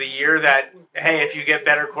 weeks of the year. That hey, if you get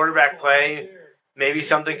better quarterback play, maybe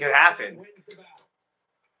something could happen.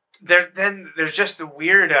 There's just a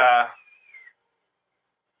weird,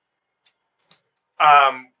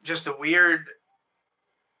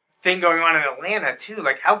 thing going on in Atlanta too.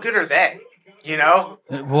 Like, how good are they?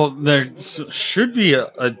 Well, there should be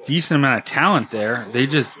a decent amount of talent there. They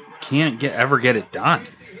just can't ever get it done.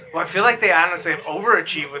 Well, I feel like they honestly have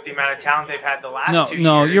overachieved with the amount of talent they've had the last 2 years.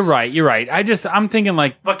 No, you're right. I'm thinking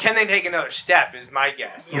like... But can they take another step is my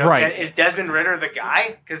guess. Right. Is Desmond Ridder the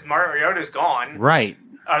guy? Because Mariota's gone. Right.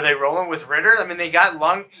 Are they rolling with Ridder? I mean, they got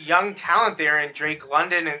young talent there in Drake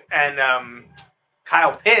London and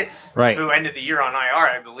Kyle Pitts, who ended the year on IR,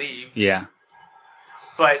 I believe. Yeah.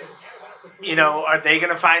 But, are they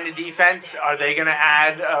going to find a defense? Are they going to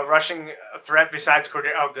add a rushing threat besides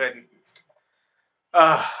Cordero? Oh, good.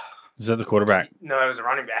 Is that the quarterback? No, that was a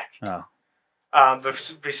running back. Oh.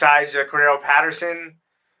 But besides Cordero Patterson,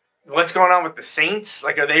 what's going on with the Saints?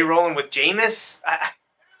 Like, are they rolling with Jameis?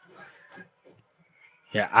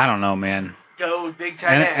 Yeah, I don't know, man. Go big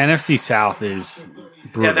tight end. NFC South is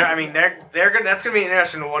brutal. Yeah, they're gonna. That's gonna be an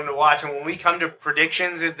interesting one to watch. And when we come to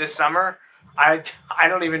predictions this summer, I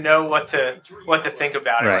don't even know what to think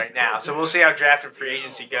about it right now. So we'll see how draft and free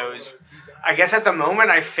agency goes. I guess at the moment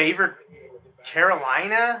I favor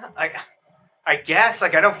Carolina. I guess I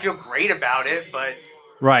don't feel great about it, but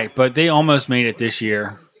right. But they almost made it this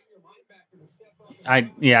year.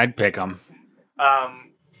 I'd pick them.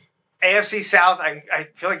 AFC South, I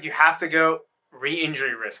feel like you have to go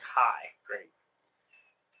re-injury risk high. Great.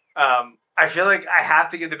 I feel like I have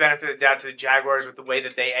to give the benefit of the doubt to the Jaguars with the way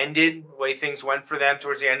that they ended, the way things went for them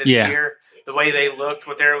towards the end of the year, the way they looked,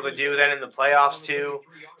 what they were able to do then in the playoffs too.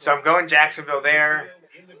 So I'm going Jacksonville there.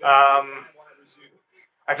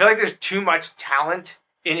 I feel like there's too much talent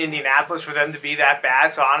in Indianapolis for them to be that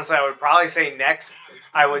bad. So honestly, I would probably say next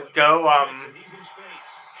I would go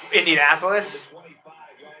Indianapolis,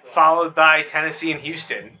 followed by Tennessee and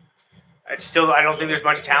Houston. I don't think there's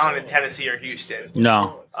much talent in Tennessee or Houston.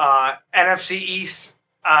 No. NFC East,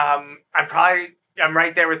 I'm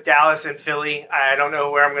right there with Dallas and Philly. I don't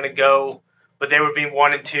know where I'm going to go, but they would be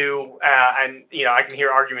 1 and 2, and I can hear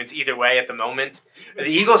arguments either way at the moment. The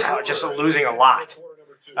Eagles are just losing a lot.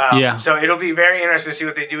 So it'll be very interesting to see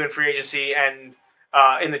what they do in free agency and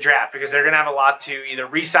in the draft, because they're going to have a lot to either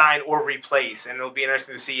re-sign or replace, and it'll be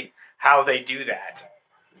interesting to see how they do that.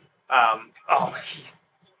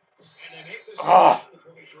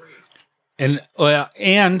 And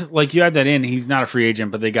like you had that in, he's not a free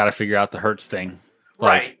agent, but they got to figure out the Hurts thing,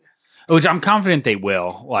 right? Which I'm confident they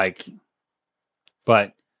will.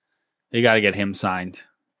 But they got to get him signed,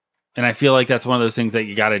 and I feel like that's one of those things that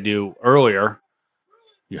you got to do earlier.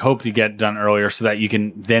 You hope to get done earlier so that you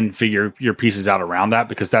can then figure your pieces out around that,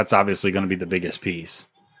 because that's obviously going to be the biggest piece.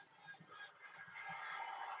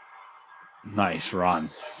 Nice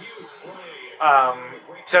run.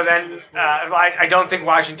 So then I don't think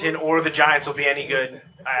Washington or the Giants will be any good.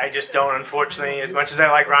 I just don't, unfortunately. As much as I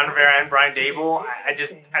like Ron Rivera and Brian Daboll,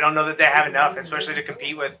 I don't know that they have enough, especially to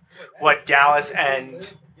compete with what Dallas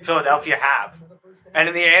and Philadelphia have. And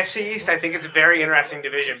in the AFC East, I think it's a very interesting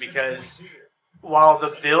division, because while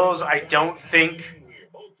the Bills I don't think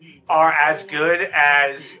are as good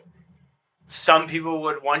as some people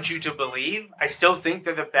would want you to believe, I still think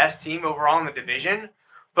they're the best team overall in the division.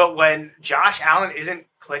 But when Josh Allen isn't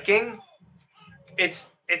clicking,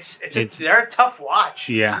 they're a tough watch.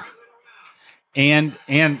 Yeah. And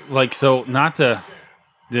so not to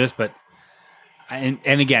this, but and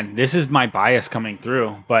again, this is my bias coming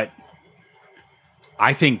through, but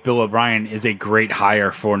I think Bill O'Brien is a great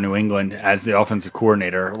hire for New England as the offensive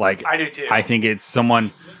coordinator. I do too. I think it's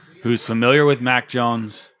someone who's familiar with Mac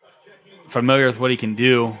Jones, familiar with what he can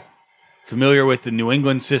do, familiar with the New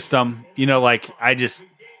England system.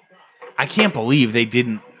 I can't believe they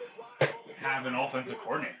didn't have an offensive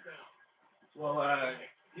coordinator. Well,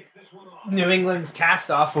 New England's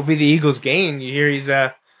cast-off will be the Eagles' gain. You hear he's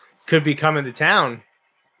could be coming to town.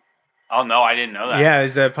 Oh, no, I didn't know that. Yeah,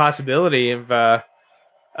 there's a possibility of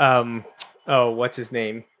what's his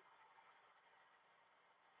name?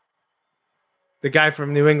 The guy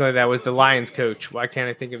from New England that was the Lions coach. Why can't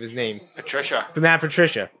I think of his name? Matt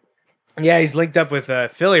Patricia. Yeah, he's linked up with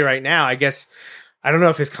Philly right now. I guess I don't know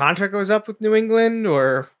if his contract goes up with New England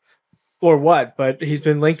or what, but he's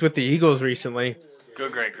been linked with the Eagles recently.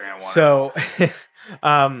 Good great grandfather. So,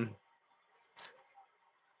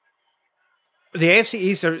 the AFC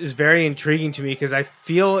East is very intriguing to me because I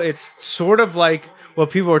feel it's sort of like what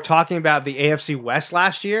people were talking about the AFC West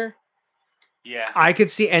last year. Yeah. I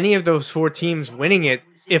could see any of those 4 teams winning it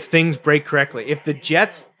if things break correctly. If the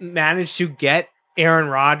Jets manage to get Aaron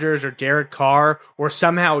Rodgers or Derek Carr or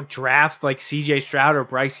somehow draft like CJ Stroud or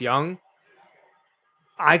Bryce Young,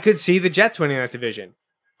 I could see the Jets winning that division.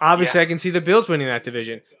 Obviously, I can see the Bills winning that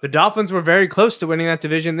division. The Dolphins were very close to winning that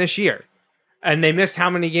division this year, and they missed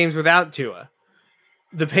how many games without Tua?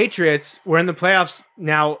 The Patriots were in the playoffs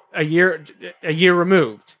now a year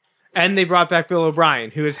removed. And they brought back Bill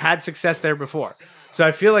O'Brien, who has had success there before. So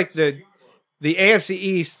I feel like the AFC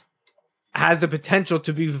East has the potential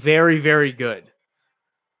to be very, very good.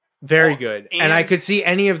 Very good. And I could see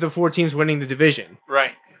any of the 4 teams winning the division.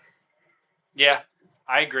 Right. Yeah,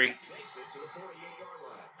 I agree.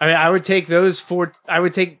 I mean, I would take those 4. I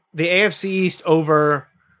would take the AFC East over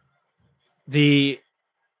the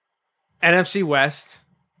NFC West,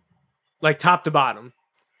 like top to bottom.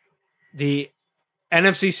 The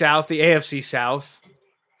NFC South, the AFC South.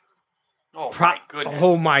 Oh, my goodness.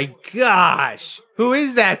 Oh, my gosh. Who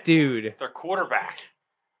is that dude? Their quarterback.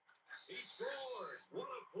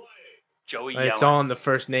 Joey Yellen. It's all in the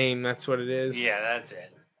first name. That's what it is. Yeah, that's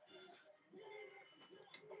it.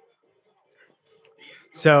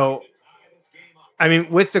 So, I mean,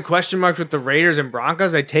 with the question marks with the Raiders and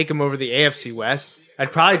Broncos, I'd take them over the AFC West.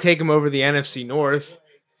 I'd probably take them over the NFC North.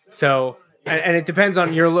 So... And it depends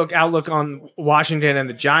on your outlook on Washington and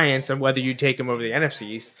the Giants and whether you take them over the NFC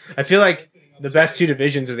East. I feel like the best 2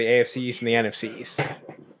 divisions are the AFC East and the NFC East.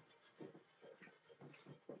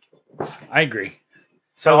 I agree.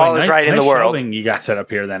 So all is right in the world. You got set up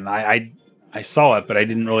here. Then I saw it, but I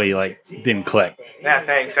didn't really didn't click. Yeah,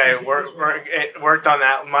 thanks. I worked on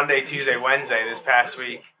that Monday, Tuesday, Wednesday this past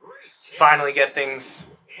week. Finally get things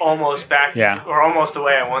almost back or almost the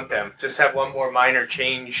way I want them. Just have one more minor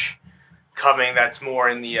change coming that's more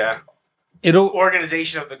in the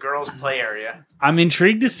organization of the girls' play area. I'm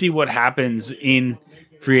intrigued to see what happens in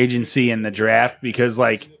free agency and the draft because,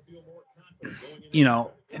 I'm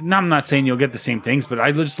not saying you'll get the same things, but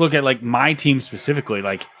I just look at, my team specifically,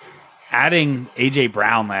 adding A.J.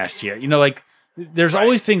 Brown last year. There's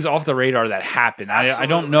always things off the radar that happen. I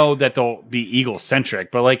don't know that they'll be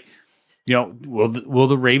Eagle-centric, but, will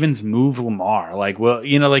the Ravens move Lamar?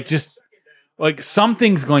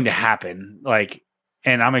 Something's going to happen,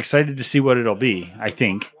 and I'm excited to see what it'll be, I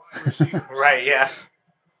think. Right, yeah.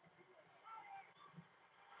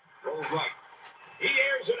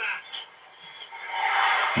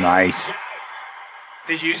 Nice.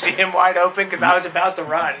 Did you see him wide open? Because I was about to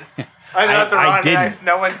run. I didn't.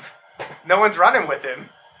 No one's running with him.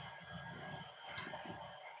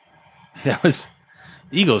 That was...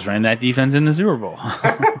 Eagles ran that defense in the Super Bowl.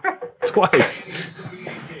 Twice.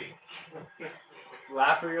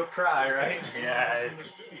 Laugh or you'll cry, right? Yeah.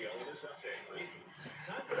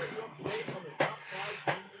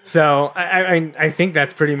 So I think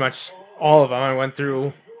that's pretty much all of them. I went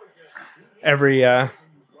through every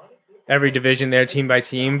division there, team by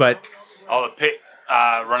team, but the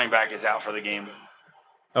running back is out for the game.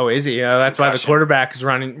 Oh, is he? That's why the quarterback is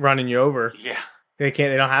running you over. Yeah, they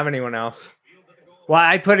don't have anyone else. Well,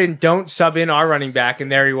 I put in don't sub in our running back,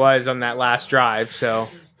 and there he was on that last drive. So,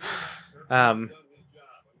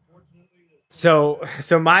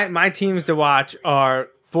 So my teams to watch are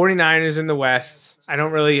 49ers in the West. I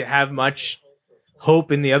don't really have much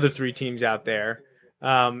hope in the other 3 teams out there.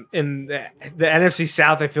 In the NFC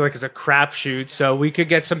South, I feel like is a crapshoot, so we could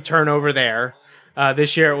get some turnover there.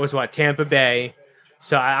 This year it was Tampa Bay.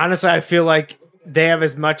 So I feel like they have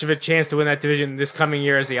as much of a chance to win that division this coming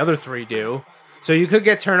year as the other 3 do. So you could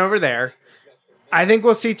get turnover there. I think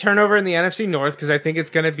we'll see turnover in the NFC North because I think it's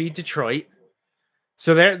going to be Detroit.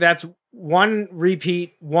 So that's 1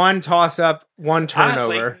 repeat, 1 toss-up, 1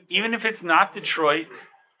 turnover. Honestly, even if it's not Detroit,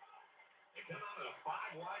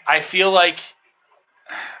 I feel like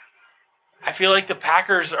the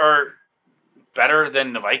Packers are better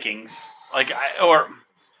than the Vikings.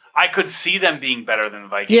 I could see them being better than the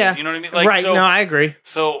Vikings. Yeah, you know what I mean? Right. No, I agree.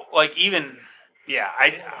 So, even Yeah,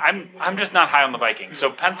 I'm just not high on the Vikings. So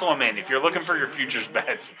pencil them in. If you're looking for your futures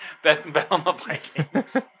bets, bet on the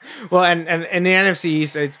Vikings. Well, and in the NFC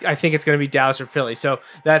East, I think it's going to be Dallas or Philly. So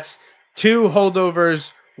that's 2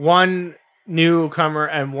 holdovers, 1 newcomer,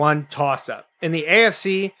 and 1 toss-up. In the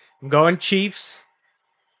AFC, I'm going Chiefs.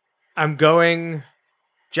 I'm going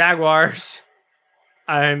Jaguars.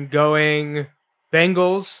 I'm going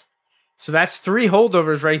Bengals. So that's 3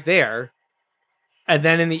 holdovers right there. And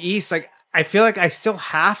then in the East, like, I feel like I still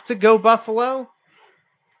have to go Buffalo.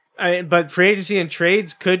 But free agency and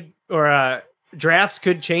trades could, or drafts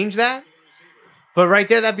could change that. But right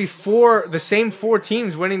there, that'd be the same 4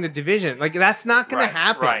 teams winning the division. Like, that's not going to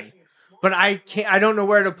happen. Right. But I don't know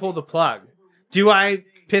where to pull the plug. Do I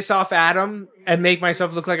piss off Adam and make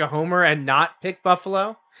myself look like a homer and not pick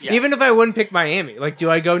Buffalo? Yes. Even if I wouldn't pick Miami. Like, do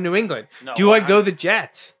I go New England? No, do I go the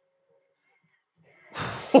Jets?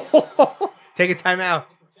 Take a timeout.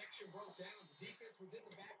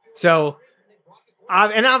 So,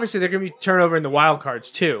 and obviously there going to be turnover in the wild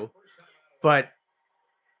cards too, but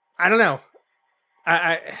I don't know.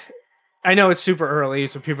 I know it's super early,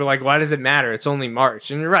 so people are like, "Why does it matter? It's only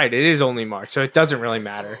March." And you're right, it is only March, so it doesn't really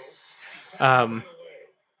matter.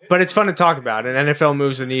 But it's fun to talk about, and NFL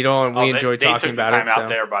moves the needle, and we enjoy talking about it. They took the time out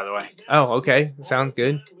there, by the way. Oh, okay, sounds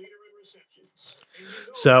good.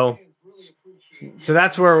 So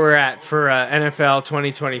that's where we're at for NFL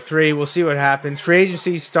 2023. We'll see what happens. Free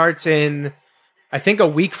agency starts in, I think, a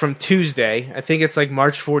week from Tuesday. I think it's like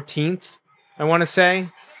March 14th, I want to say.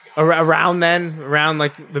 Around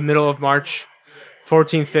like the middle of March,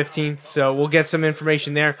 14th, 15th. So we'll get some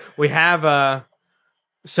information there. We have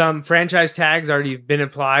some franchise tags already been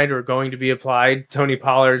applied or going to be applied. Tony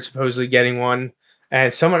Pollard supposedly getting one.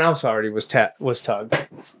 And someone else already was tugged.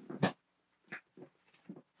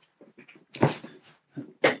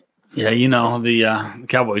 Yeah, the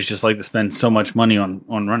Cowboys just like to spend so much money on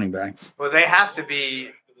running backs. Well, they have to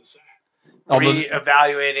be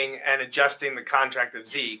reevaluating and adjusting the contract of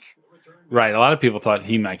Zeke. Right. A lot of people thought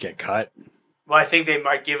he might get cut. Well, I think they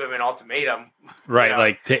might give him an ultimatum. Right,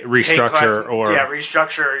 like restructure or... Yeah,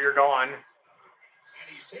 restructure or you're gone.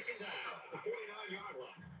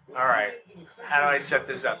 All right. How do I set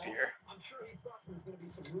this up here?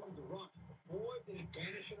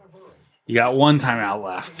 You got 1 timeout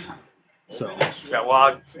left. So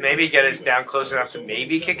well, maybe get us down close enough to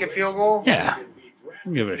maybe kick a field goal. Yeah,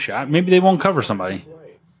 give it a shot. Maybe they won't cover somebody.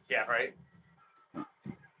 Yeah, right.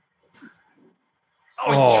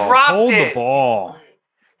 Oh, he dropped hold it. The ball.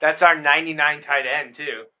 That's our 99 tight end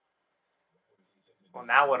too. Well,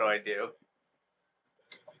 now what do I do?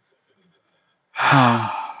 I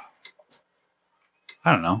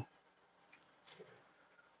don't know.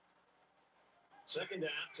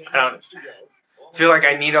 I don't feel like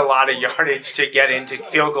I need a lot of yardage to get into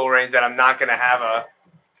field goal range that I'm not going to have a.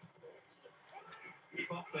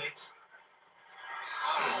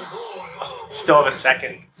 Still have a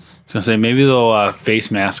second. I was going to say, maybe they'll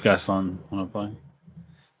face mask us on a play.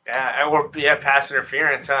 Yeah, pass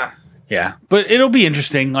interference, huh? Yeah, but it'll be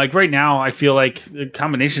interesting. Like right now, I feel like the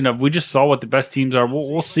combination of we just saw what the best teams are.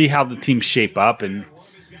 We'll see how the teams shape up, and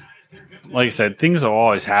like I said, things will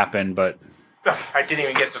always happen. But I didn't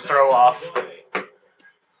even get the throw off.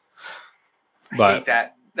 I hate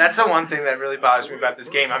that. That's the one thing that really bothers me about this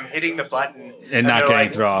game. I'm hitting the button and not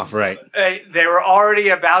getting throw off. Right? They were already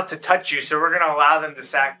about to touch you, so we're going to allow them to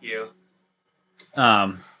sack you.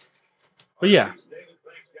 But yeah.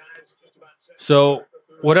 So,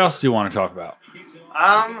 what else do you want to talk about?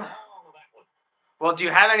 Well, do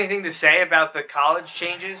you have anything to say about the college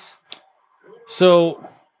changes? So,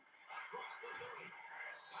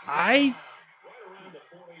 I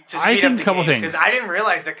think a couple things. Because I didn't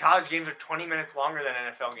realize that college games are 20 minutes longer than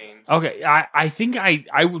NFL games. Okay, I think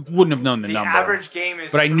I wouldn't have known the number. The average game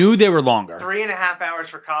is... But I knew they were longer. 3.5 hours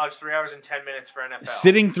for college, 3 hours and 10 minutes for NFL.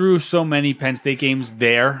 Sitting through so many Penn State games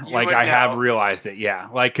there, I have realized it, yeah.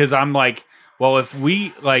 Because I'm like, well, if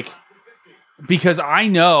we, because I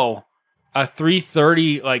know a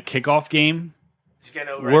 3:30, kickoff game,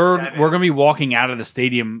 we're going to be walking out of the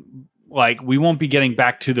stadium, we won't be getting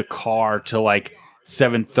back to the car till,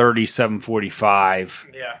 7:30,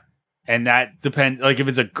 7:45. Yeah. And that depends. If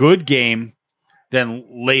it's a good game, then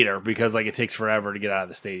later because it takes forever to get out of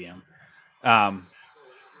the stadium.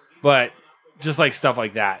 But just stuff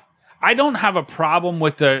like that, I don't have a problem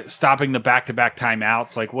with the stopping the back-to-back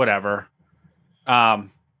timeouts. Whatever.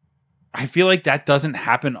 I feel like that doesn't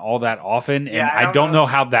happen all that often, and I don't know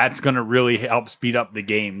how that's going to really help speed up the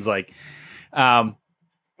games.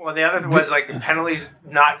 Well, the other thing was the penalties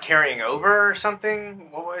not carrying over or something.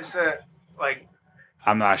 What was the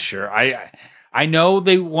I'm not sure. I know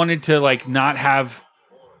they wanted to like not have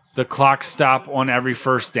the clock stop on every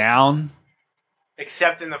first down.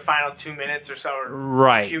 Except in the final 2 minutes or so, or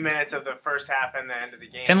right. a few minutes of the first half and the end of the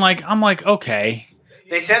game. And like, I'm like, okay.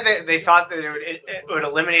 They said that they thought that it would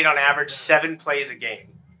eliminate on average 7 plays a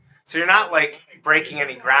game. So you're not like breaking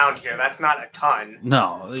any ground here. That's not a ton.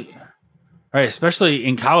 No. Right, especially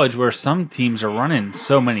in college where some teams are running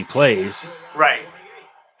so many plays. Right.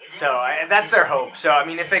 So that's their hope. So, I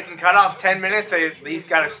mean, if they can cut off 10 minutes, they at least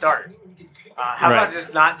got to start. How about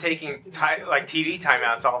just not taking TV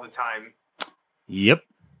timeouts all the time? Yep.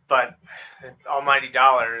 But almighty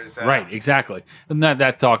dollar is... right, exactly. And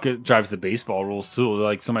that talk drives the baseball rules, too.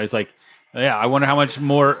 Like, somebody's like, yeah, I wonder how much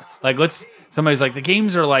more... Like, somebody's like, the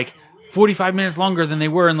games are, like, 45 minutes longer than they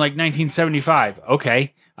were in, like, 1975.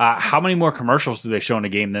 Okay. How many more commercials do they show in a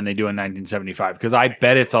game than they do in 1975? Because I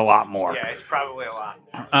bet it's a lot more. Yeah, it's probably a lot.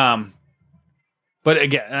 But,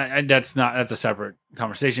 again, that's a separate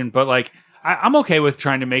conversation. But, like... I'm okay with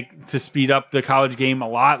trying to speed up the college game a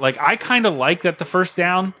lot. Like, I kind of like that the first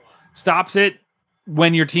down stops it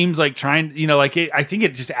when your team's like trying, I think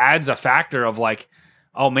it just adds a factor of like,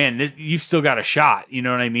 oh man, you've still got a shot. You know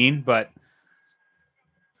what I mean? But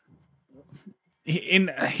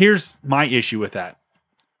here's my issue with that.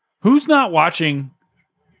 Who's not watching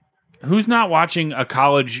a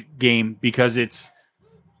college game because it's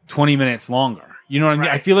 20 minutes longer? You know what I mean?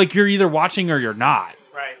 I feel like you're either watching or you're not.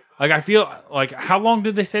 Like, I feel like, how long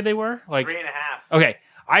did they say they were? Like 3.5. Okay.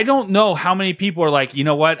 I don't know how many people are like, you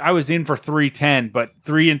know what? I was in for 3:10, but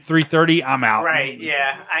 3 and 3:30, I'm out. Right.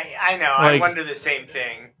 Yeah. I know. I wonder the same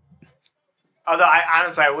thing. Although,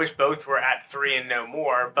 I wish both were at 3 and no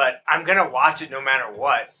more, but I'm going to watch it no matter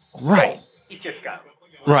what. Right. He just got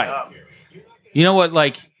right. up. You know what?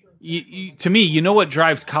 Like, to me, you know what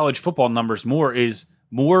drives college football numbers more is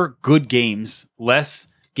more good games, less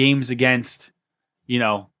games against,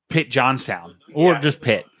 Pitt, Johnstown, or just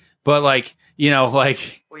Pitt. But, Well, yeah, you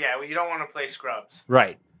don't want to play scrubs.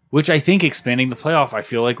 Right. Which I think expanding the playoff, I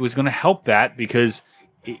feel like, was going to help that because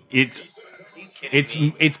it's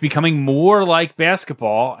becoming more like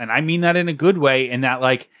basketball, and I mean that in a good way, and that,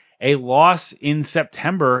 like, a loss in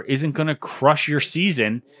September isn't going to crush your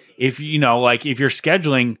season if, if you're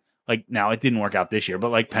scheduling, like, now it didn't work out this year,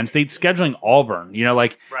 but, like, Penn State's scheduling Auburn,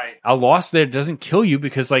 right. A loss there doesn't kill you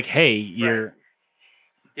because, like, hey, you're... Right.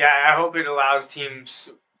 Yeah, I hope it allows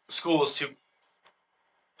schools to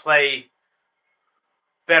play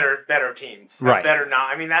better teams. Right. Better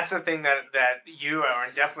not. I mean, that's the thing that you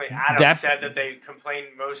and definitely Adam said that they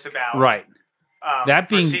complained most about. Right. That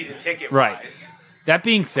being season ticket wise. That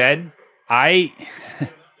being said, I'm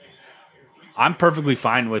perfectly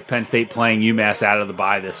fine with Penn State playing UMass out of the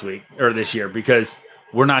bye this year because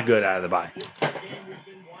we're not good out of the bye.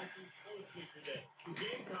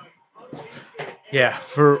 Yeah,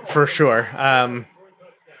 for sure.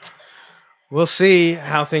 We'll see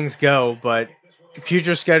how things go, but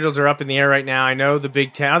future schedules are up in the air right now. I know the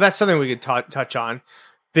Big Ten. Oh, that's something we could touch on.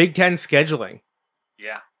 Big Ten scheduling.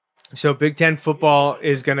 Yeah. So Big Ten football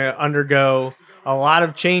is going to undergo a lot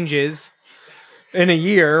of changes in a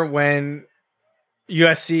year when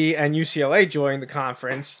USC and UCLA joined the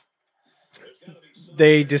conference.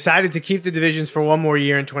 They decided to keep the divisions for one more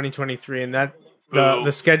year in 2023, and that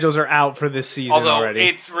the schedules are out for this season already.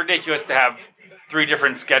 It's ridiculous to have 3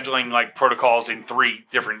 different scheduling protocols in 3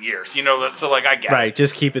 different years. So I get it. Right,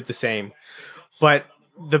 just keep it the same. But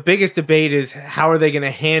the biggest debate is how are they going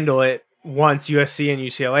to handle it once USC and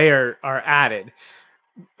UCLA are added.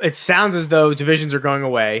 It sounds as though divisions are going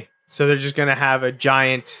away, so they're just going to have a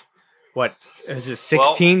giant,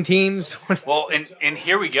 16 teams? Well, and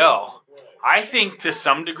here we go. I think to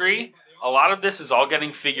some degree, a lot of this is all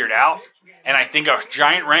getting figured out. And I think a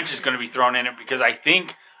giant wrench is going to be thrown in it because I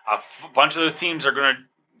think a bunch of those teams are going to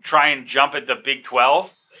try and jump at the Big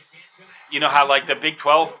 12. You know how, the Big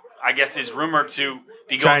 12, I guess, is rumored to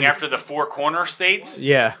be going after the 4 corner states?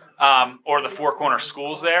 Yeah. Or the 4 corner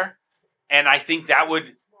schools there. And I think that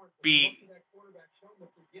would be...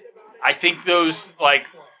 I think those,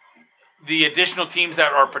 the additional teams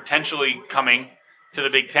that are potentially coming to the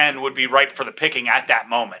Big Ten would be ripe for the picking at that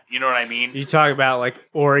moment. You know what I mean? You talk about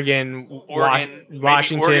Oregon,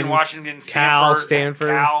 Washington, Cal,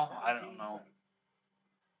 Stanford. I don't know.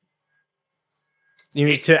 You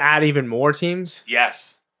mean to add even more teams?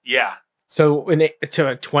 Yes. Yeah. So to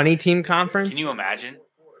a 20-team conference? Can you imagine?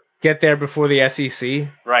 Get there before the SEC?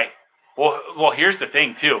 Right. Well, here's the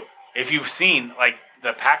thing, too. If you've seen,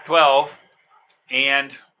 the Pac-12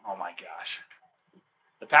 and, oh my gosh,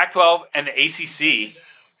 the Pac-12 and the ACC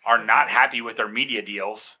are not happy with their media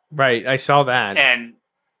deals. Right, I saw that. And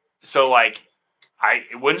so, it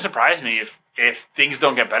wouldn't surprise me if if things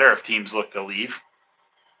don't get better, if teams look to leave.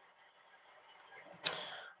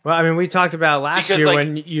 Well, I mean, we talked about last year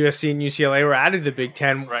when USC and UCLA were added to the Big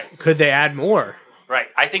Ten. Right. Could they add more? Right.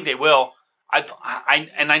 I think they will.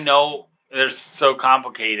 I know they're so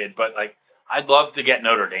complicated, but like I'd love to get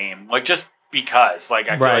Notre Dame, like just because, like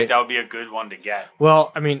I feel like that would be a good one to get.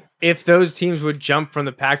 Well, I mean, if those teams would jump from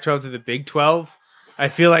the Pac-12 to the Big 12, I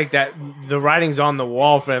feel like that the writing's on the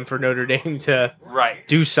wall for them for Notre Dame to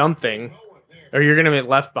do something, or you're going to be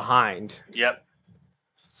left behind. Yep.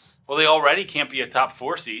 Well, they already can't be a top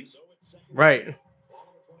 4 seed. Right.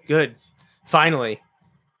 Good. Finally.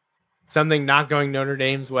 Something not going Notre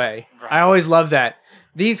Dame's way. Right. I always love that.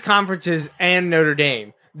 These conferences and Notre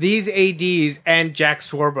Dame. These ADs and Jack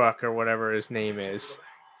Swarbrick or whatever his name is.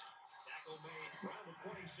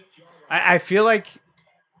 I feel like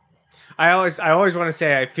I always want to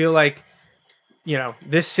say I feel like, you know,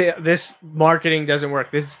 this marketing doesn't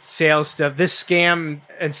work. This sales stuff, this scam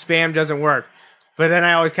and spam doesn't work. But then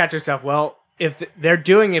I always catch myself, well, if they're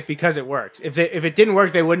doing it because it works. If it didn't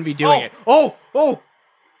work, they wouldn't be doing it. Oh,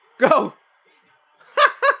 go.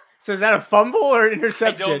 So is that a fumble or an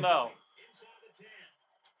interception? I don't know.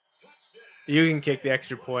 You can kick the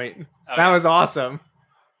extra point. Okay. That was awesome.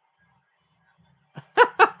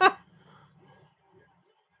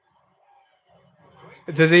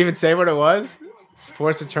 Does it even say what it was?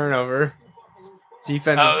 Force a turnover.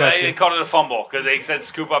 Defensive touchdown. They called it a fumble because they said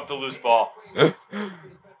scoop up the loose ball.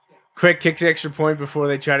 Quick kicks the extra point before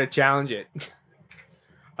they try to challenge it.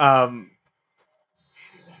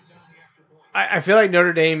 I feel like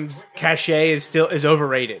Notre Dame's cachet is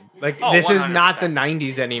overrated. Like this 100%. Is not the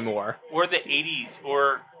 90s anymore, or the 80s,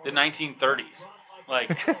 or the 1930s.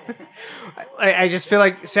 Like, I just feel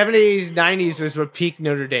like 70s, 90s was what peaked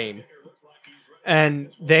Notre Dame,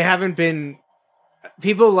 and they haven't been.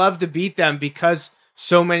 People love to beat them because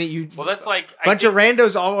so many. Well, that's like a bunch of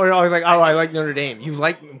randos are always like, "Oh, I like Notre Dame."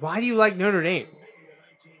 Why do you like Notre Dame?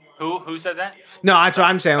 Who said that? No, that's what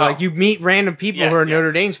I'm saying. Like, you meet random people who are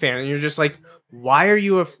Notre Dame's fan, and you're just like, why are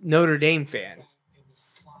you a Notre Dame fan?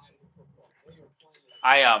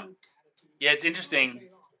 It's interesting.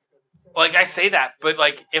 Like, I say that, but,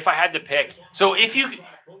 like, if I had to pick... So, if you...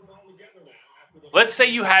 Let's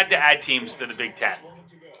say you had to add teams to the Big Ten.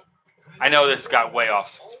 I know this got way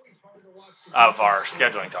off of our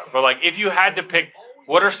scheduling talk, but, like, if you had to pick,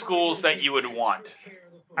 what are schools that you would want...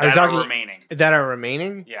 That are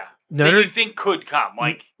remaining? Yeah. That you think could come.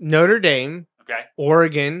 Like Notre Dame, okay,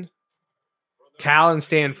 Oregon, Cal, and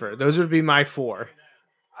Stanford. Those would be my 4.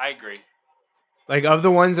 I agree. Like, of the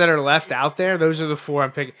ones that are left out there, those are the 4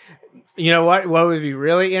 I'm picking. You know what? What would be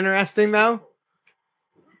really interesting, though?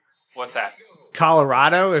 What's that?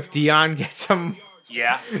 Colorado, if Deion gets them.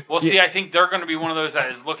 Yeah. Well, see, I think they're going to be one of those that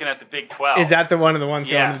is looking at the Big 12. Is that one of the ones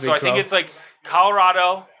going to the Big 12? So I think it's like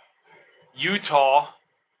Colorado, Utah,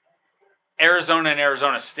 Arizona, and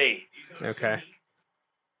Arizona State. Okay.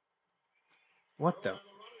 What the?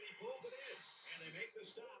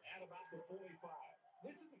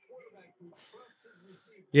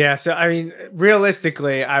 Yeah, so, I mean,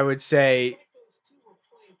 realistically, I would say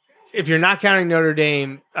if you're not counting Notre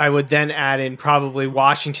Dame, I would then add in probably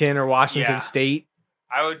Washington or Washington State.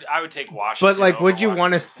 I would take Washington. But, like, would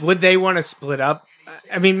they want to split up?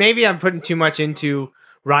 I mean, maybe I'm putting too much into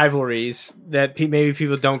rivalries that maybe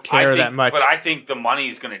people don't care that much. But I think the money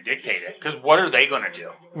is going to dictate it, because what are they going to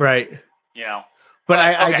do? Right. You know? But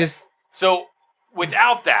I just... So,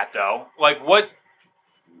 without that, though, like, what...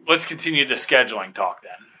 Let's continue the scheduling talk,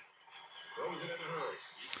 then.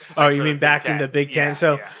 Oh, you mean back in the Big Ten?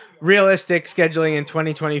 Realistic scheduling in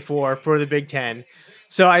 2024 for the Big Ten.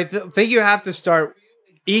 So, I think you have to start...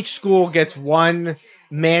 Each school gets one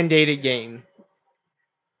mandated game.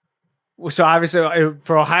 So obviously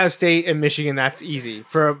for Ohio State and Michigan, that's easy.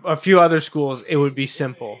 For a few other schools, it would be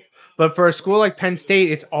simple. But for a school like Penn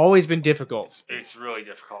State, it's always been difficult. It's really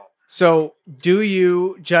difficult. So do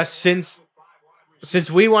you just, since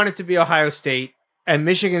we want it to be Ohio State and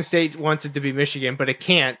Michigan State wants it to be Michigan, but it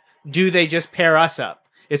can't, do they just pair us up?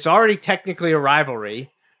 It's already technically a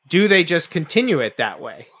rivalry. Do they just continue it that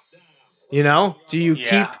way? You know? Do you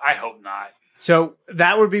keep... I hope not. So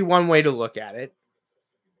that would be one way to look at it.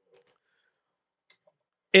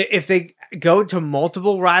 If they go to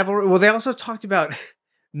multiple rivalry, well, they also talked about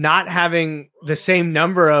not having the same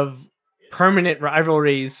number of permanent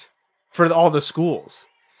rivalries for all the schools,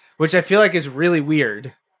 which I feel like is really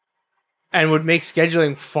weird and would make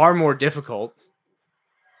scheduling far more difficult.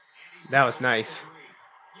 That was nice.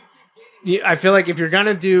 I feel like if you're going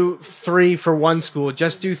to do 3 for one school,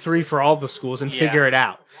 just do 3 for all the schools and figure it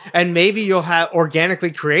out. And maybe you'll have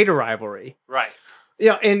organically create a rivalry. Right.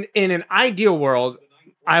 in an ideal world,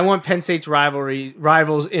 I want Penn State's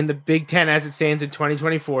rivals in the Big Ten as it stands in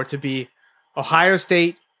 2024 to be Ohio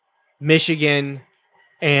State, Michigan,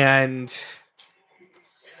 and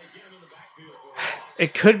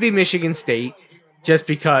it could be Michigan State, just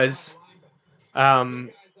because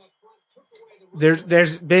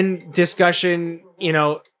there's been discussion,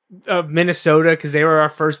 of Minnesota because they were our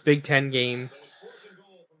first Big Ten game.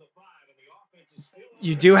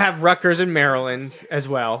 You do have Rutgers and Maryland as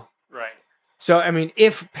well. Right. So, I mean,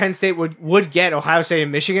 if Penn State would get Ohio State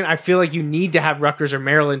and Michigan, I feel like you need to have Rutgers or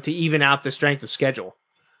Maryland to even out the strength of schedule.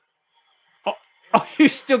 Oh, you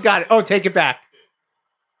still got it. Oh, take it back.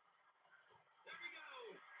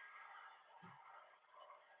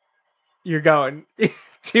 You're going.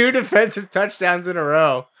 2 defensive touchdowns in a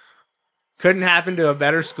row. Couldn't happen to a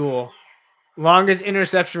better school. Longest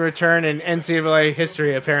interception return in NCAA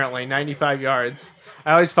history, apparently, 95 yards.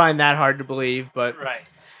 I always find that hard to believe, but right.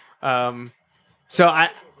 So I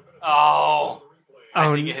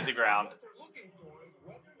think it hit the ground.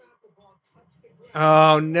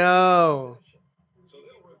 Oh no!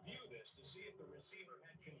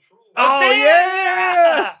 Oh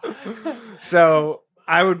yeah! So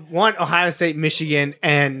I would want Ohio State, Michigan,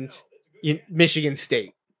 and Michigan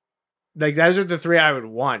State. Like those are the 3 I would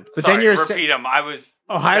want. But then you're repeat them. I was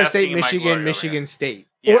Ohio State, Michigan, Michigan State.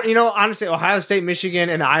 Yeah. Or honestly, Ohio State, Michigan,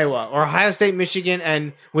 and Iowa, or Ohio State, Michigan,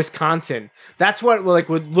 and Wisconsin. That's what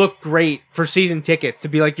would look great for season tickets, to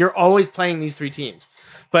be like you're always playing these 3 teams.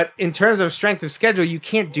 But in terms of strength of schedule, you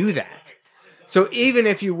can't do that. So even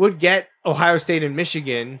if you would get Ohio State and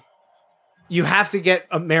Michigan, you have to get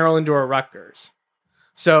a Maryland or a Rutgers.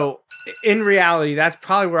 So in reality, that's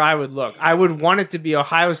probably where I would look. I would want it to be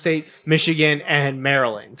Ohio State, Michigan, and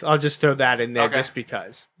Maryland. I'll just throw that in there just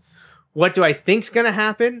because. What do I think's going to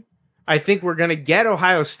happen? I think we're going to get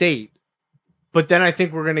Ohio State, but then I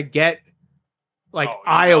think we're going to get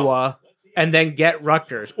Iowa and then get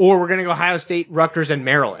Rutgers, or we're going to go Ohio State, Rutgers, and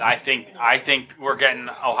Maryland. I think we're getting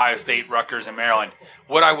Ohio State, Rutgers, and Maryland.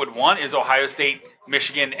 What I would want is Ohio State,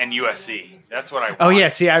 Michigan, and USC. That's what I want. Oh yeah,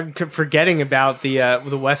 see, I'm forgetting about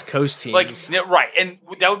the West Coast teams. Right, and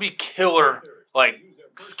that would be killer,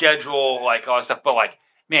 schedule, all that stuff. But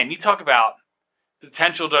man, you talk about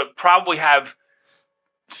potential to probably have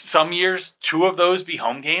some years 2 of those be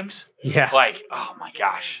home games. Yeah. Oh my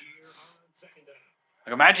gosh.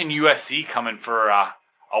 Imagine USC coming for a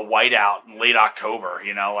whiteout in late October.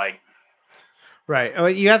 Right. I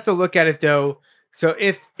mean, you have to look at it though. So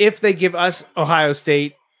if they give us Ohio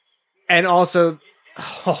State, and also,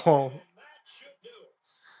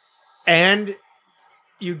 and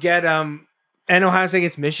you get and Ohio State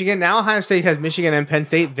gets Michigan. Now Ohio State has Michigan and Penn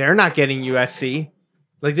State. They're not getting USC.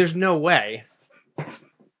 There's no way.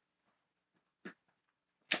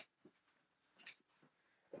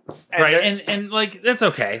 Right, and that's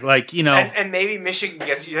okay. And maybe Michigan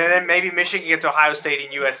gets you. And then maybe Michigan gets Ohio State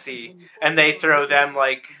and USC, and they throw them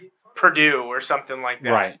Purdue or something like that.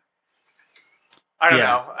 Right. I don't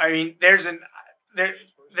know. I mean, there's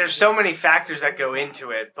so many factors that go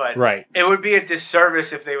into it, but it would be a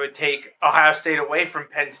disservice if they would take Ohio State away from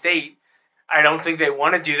Penn State. I don't think they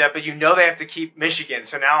want to do that, but they have to keep Michigan.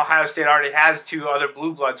 So now Ohio State already has 2 other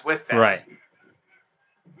blue bloods with them. Right.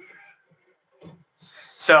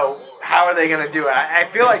 So how are they going to do it? I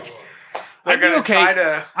feel like they're going to try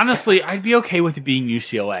to... Honestly, I'd be okay with it being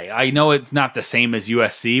UCLA. I know it's not the same as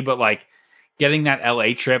USC, but getting that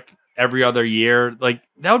LA trip every other year,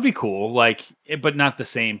 that would be cool. But not the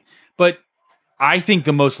same. But I think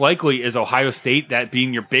the most likely is Ohio State, that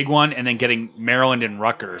being your big one, and then getting Maryland and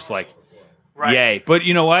Rutgers. Yay. But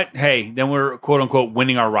you know what? Hey, then we're quote unquote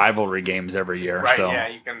winning our rivalry games every year. Right. So. Yeah,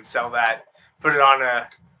 you can sell that. Put it on a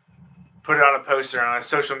poster, on a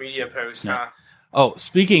social media post. Yeah. Oh,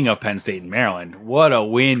 speaking of Penn State and Maryland, what a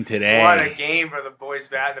win today! What a game for the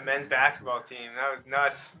men's basketball team. That was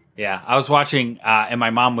nuts. Yeah, I was watching, and my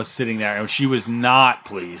mom was sitting there, and she was not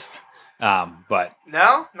pleased. But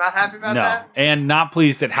no, not happy about that. And not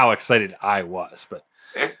pleased at how excited I was. But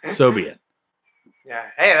so be it. Yeah.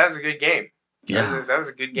 Hey, that was a good game. Yeah, that was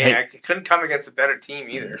a good game. I couldn't come against a better team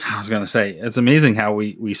either. I was going to say, it's amazing how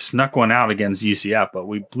we snuck one out against UCF, but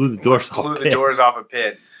we blew the doors off of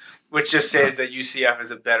Pitt, which just says that UCF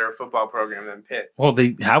is a better football program than Pitt. Well,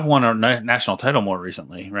 they have won a national title more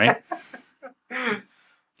recently, right?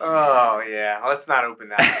 Oh, yeah. Let's not open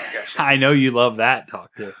that discussion. I know you love that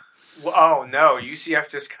talk, too. Oh, no. UCF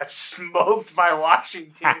just got smoked by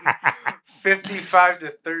Washington,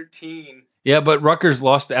 55-13. Yeah, but Rutgers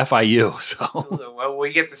lost to FIU, so. Well,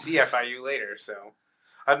 we get to see FIU later, so.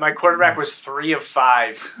 My quarterback was 3 of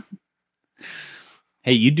 5.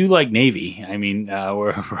 Hey, you do like Navy. I mean,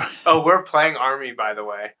 we're playing Army, by the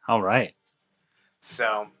way. All right.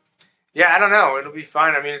 So, yeah, I don't know. It'll be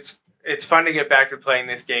fun. I mean, it's fun to get back to playing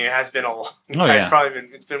this game. It has been a long time.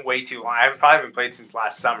 It's been way too long. I haven't probably played since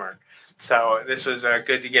last summer. So this was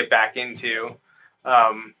good to get back into.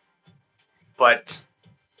 But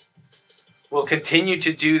we'll continue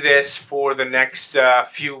to do this for the next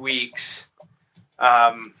few weeks.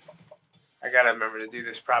 I got to remember to do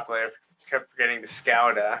this properly. I kept forgetting to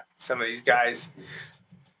scout some of these guys.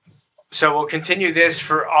 So we'll continue this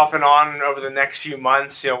for off and on over the next few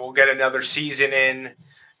months. We'll get another season in.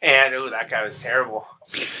 And, that guy was terrible.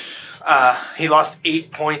 He lost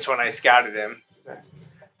 8 points when I scouted him.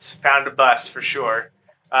 Found a bust for sure.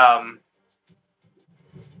 Of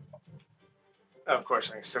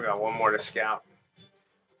course, I still got one more to scout.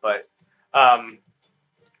 But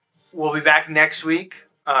we'll be back next week.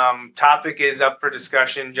 Topic is up for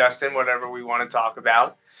discussion, Justin, whatever we want to talk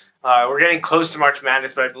about. We're getting close to March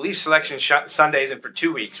Madness, but I believe Selection Sunday isn't for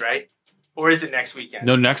 2 weeks, right? Or is it next weekend?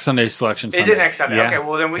 No, next Sunday's Selection Sunday. Is it next Sunday? Yeah. Okay,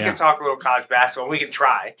 well, then we can talk a little college basketball. We can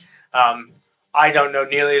try. I don't know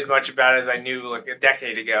nearly as much about it as I knew like a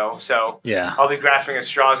decade ago. So I'll be grasping at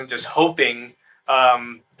straws and just hoping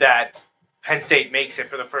that Penn State makes it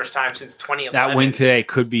for the first time since 2011. That win today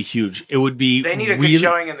could be huge. It would be. They need a good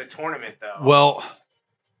showing in the tournament, though. Well,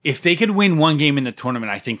 if they could win one game in the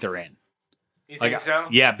tournament, I think they're in. You think so?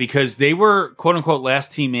 Yeah, because they were, quote-unquote,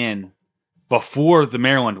 last team in before the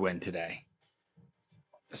Maryland win today.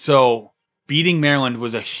 So beating Maryland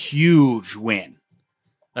was a huge win.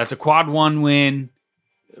 That's a quad one win,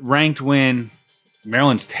 ranked win.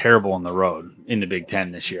 Maryland's terrible on the road in the Big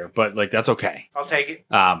Ten this year, but that's okay. I'll take it.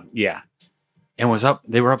 Yeah. And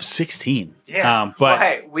they were up 16. Yeah. But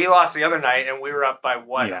hey, we lost the other night and we were up by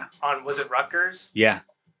what? Yeah. Was it Rutgers? Yeah.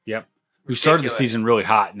 Yep. Who started the season really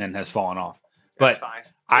hot and then has fallen off. That's fine.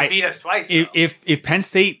 They beat us twice. If Penn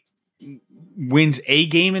State wins a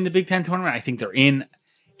game in the Big Ten tournament, I think they're in.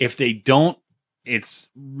 If they don't, it's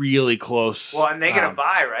really close. Well, and they get a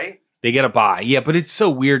bye, right? They get a bye. Yeah, but it's so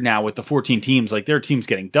weird now with the 14 teams. Their team's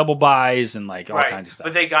getting double buys and all kinds of stuff.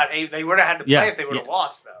 But they would have had to play if they would have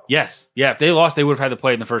lost, though. Yes. Yeah, if they lost, they would have had to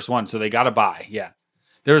play in the first one. So they got a bye. Yeah.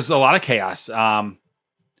 There's a lot of chaos.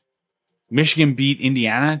 Michigan beat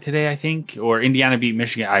Indiana today, I think, or Indiana beat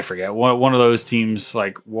Michigan. I forget. One of those teams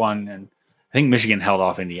won, and I think Michigan held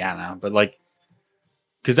off Indiana. But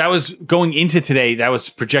because that was going into today, that was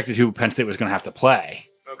projected who Penn State was going to have to play.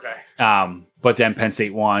 Okay. But then Penn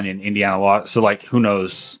State won and Indiana lost. So who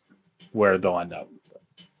knows where they'll end up.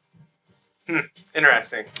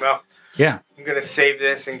 Interesting. Well, yeah. I'm going to save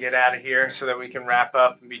this and get out of here so that we can wrap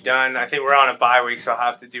up and be done. I think we're on a bye week, so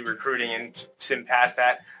I'll have to do recruiting and sim past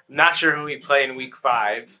that. I'm not sure who we play in week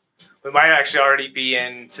 5. We might actually already be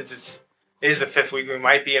in, since it is the 5th week, we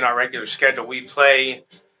might be in our regular schedule. We play,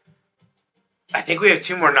 I think we have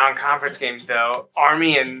 2 more non-conference games, though.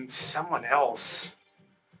 Army and someone else.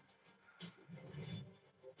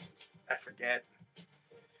 I forget.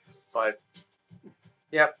 But,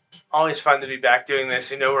 yep. Always fun to be back doing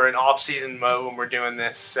this. We're in off-season mode when we're doing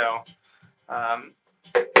this, so. Yeah,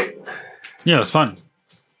 it was fun.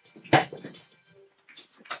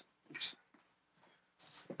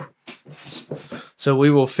 So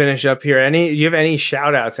we will finish up here. Do you have any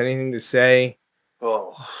shout-outs, anything to say?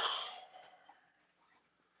 Oh.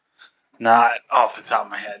 Not off the top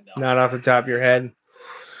of my head, no. Not off the top of your head.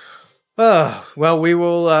 Oh, well, we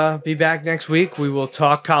will be back next week. We will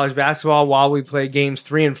talk college basketball while we play games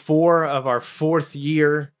 3 and 4 of our 4th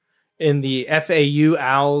year in the FAU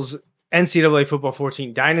Owls NCAA Football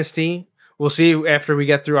 14 Dynasty. We'll see after we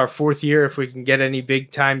get through our 4th year if we can get any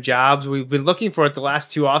big-time jobs. We've been looking for it the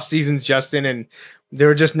last 2 off seasons, Justin, and there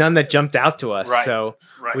were just none that jumped out to us. Right. So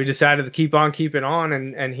we decided to keep on keeping on,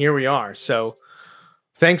 and here we are. So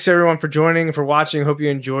thanks, everyone, for joining and for watching. Hope you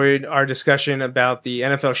enjoyed our discussion about the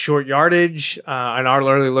NFL short yardage and our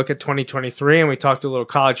early look at 2023, and we talked a little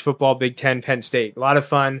college football, Big Ten, Penn State. A lot of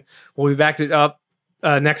fun. We'll be back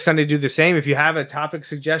next Sunday to do the same. If you have a topic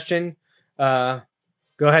suggestion,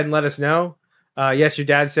 go ahead and let us know. Yes, your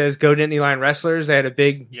dad says go Nittany Lion Wrestlers. They had a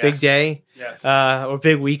big day, or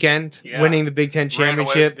big weekend, winning the Big Ten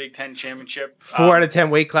championship. Big Ten championship. 4 out of 10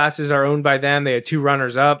 weight classes are owned by them. They had 2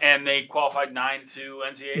 runners up, and they qualified 9 to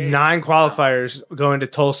NCAAs. 9 qualifiers going to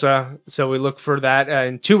Tulsa. So we look for that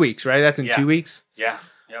in 2 weeks, right? That's in 2 weeks. Yeah.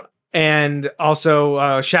 Yep. And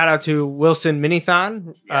also shout out to Wilson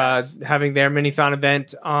Minithon, having their Minithon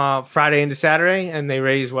event Friday into Saturday, and they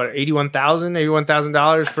raised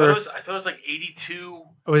 $81,000 for. I thought it was like 82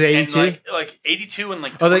 Was it 82? Like 82 and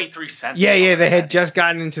like 23 cents. Yeah. They had just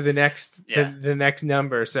gotten into the next the next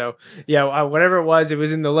number. So yeah, whatever it was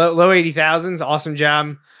in the low 80,000s. Awesome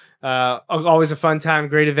job. Always a fun time.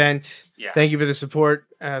 Great event. Yeah. Thank you for the support.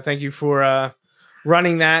 Thank you for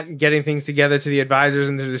running that and getting things together to the advisors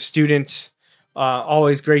and to the students.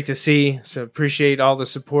 Always great to see. So appreciate all the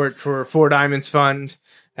support for Four Diamonds Fund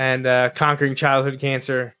and Conquering Childhood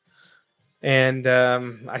Cancer. And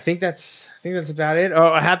I think that's about it.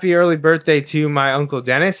 Oh, a happy early birthday to my Uncle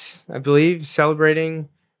Dennis, I believe, celebrating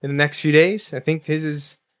in the next few days. I think his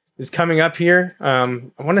is coming up here. I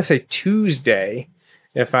want to say Tuesday,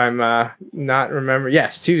 if I'm not remember.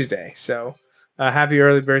 Yes, Tuesday. So happy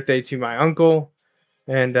early birthday to my uncle.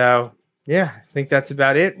 And yeah, I think that's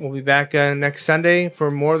about it. We'll be back next Sunday for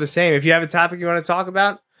more of the same. If you have a topic you want to talk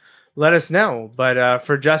about, let us know. But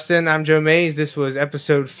for Justin, I'm Joe Mays. This was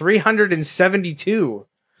episode 372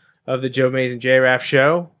 of the Joe Mays and J-Raff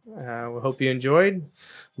Show. We hope you enjoyed. And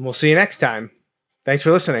we'll see you next time. Thanks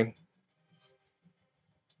for listening.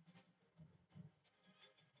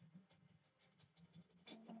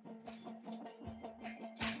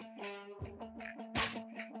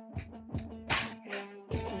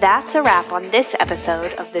 That's a wrap on this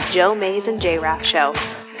episode of the Joe Mays and J-Raff Show,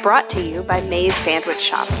 brought to you by Mays Sandwich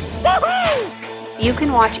Shop. Woo-hoo! You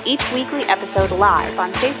can watch each weekly episode live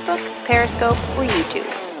on Facebook, Periscope, or YouTube.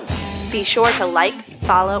 Be sure to like,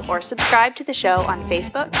 follow, or subscribe to the show on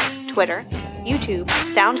Facebook, Twitter, YouTube,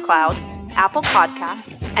 SoundCloud, Apple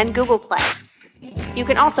Podcasts, and Google Play. You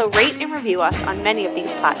can also rate and review us on many of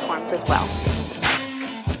these platforms as well.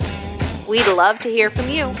 We'd love to hear from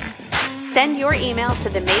you. Send your emails to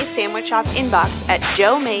the Mays Sandwich Shop inbox at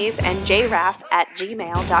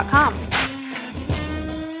joemaysandjraff@gmail.com.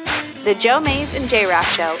 The Joe Mays and J-Raff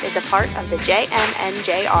Show is a part of the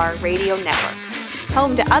JMNJR Radio Network,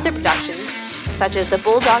 home to other productions such as The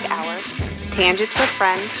Bulldog Hour, Tangents with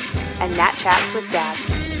Friends, and Nat Chats with Dad.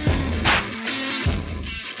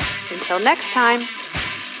 Until next time.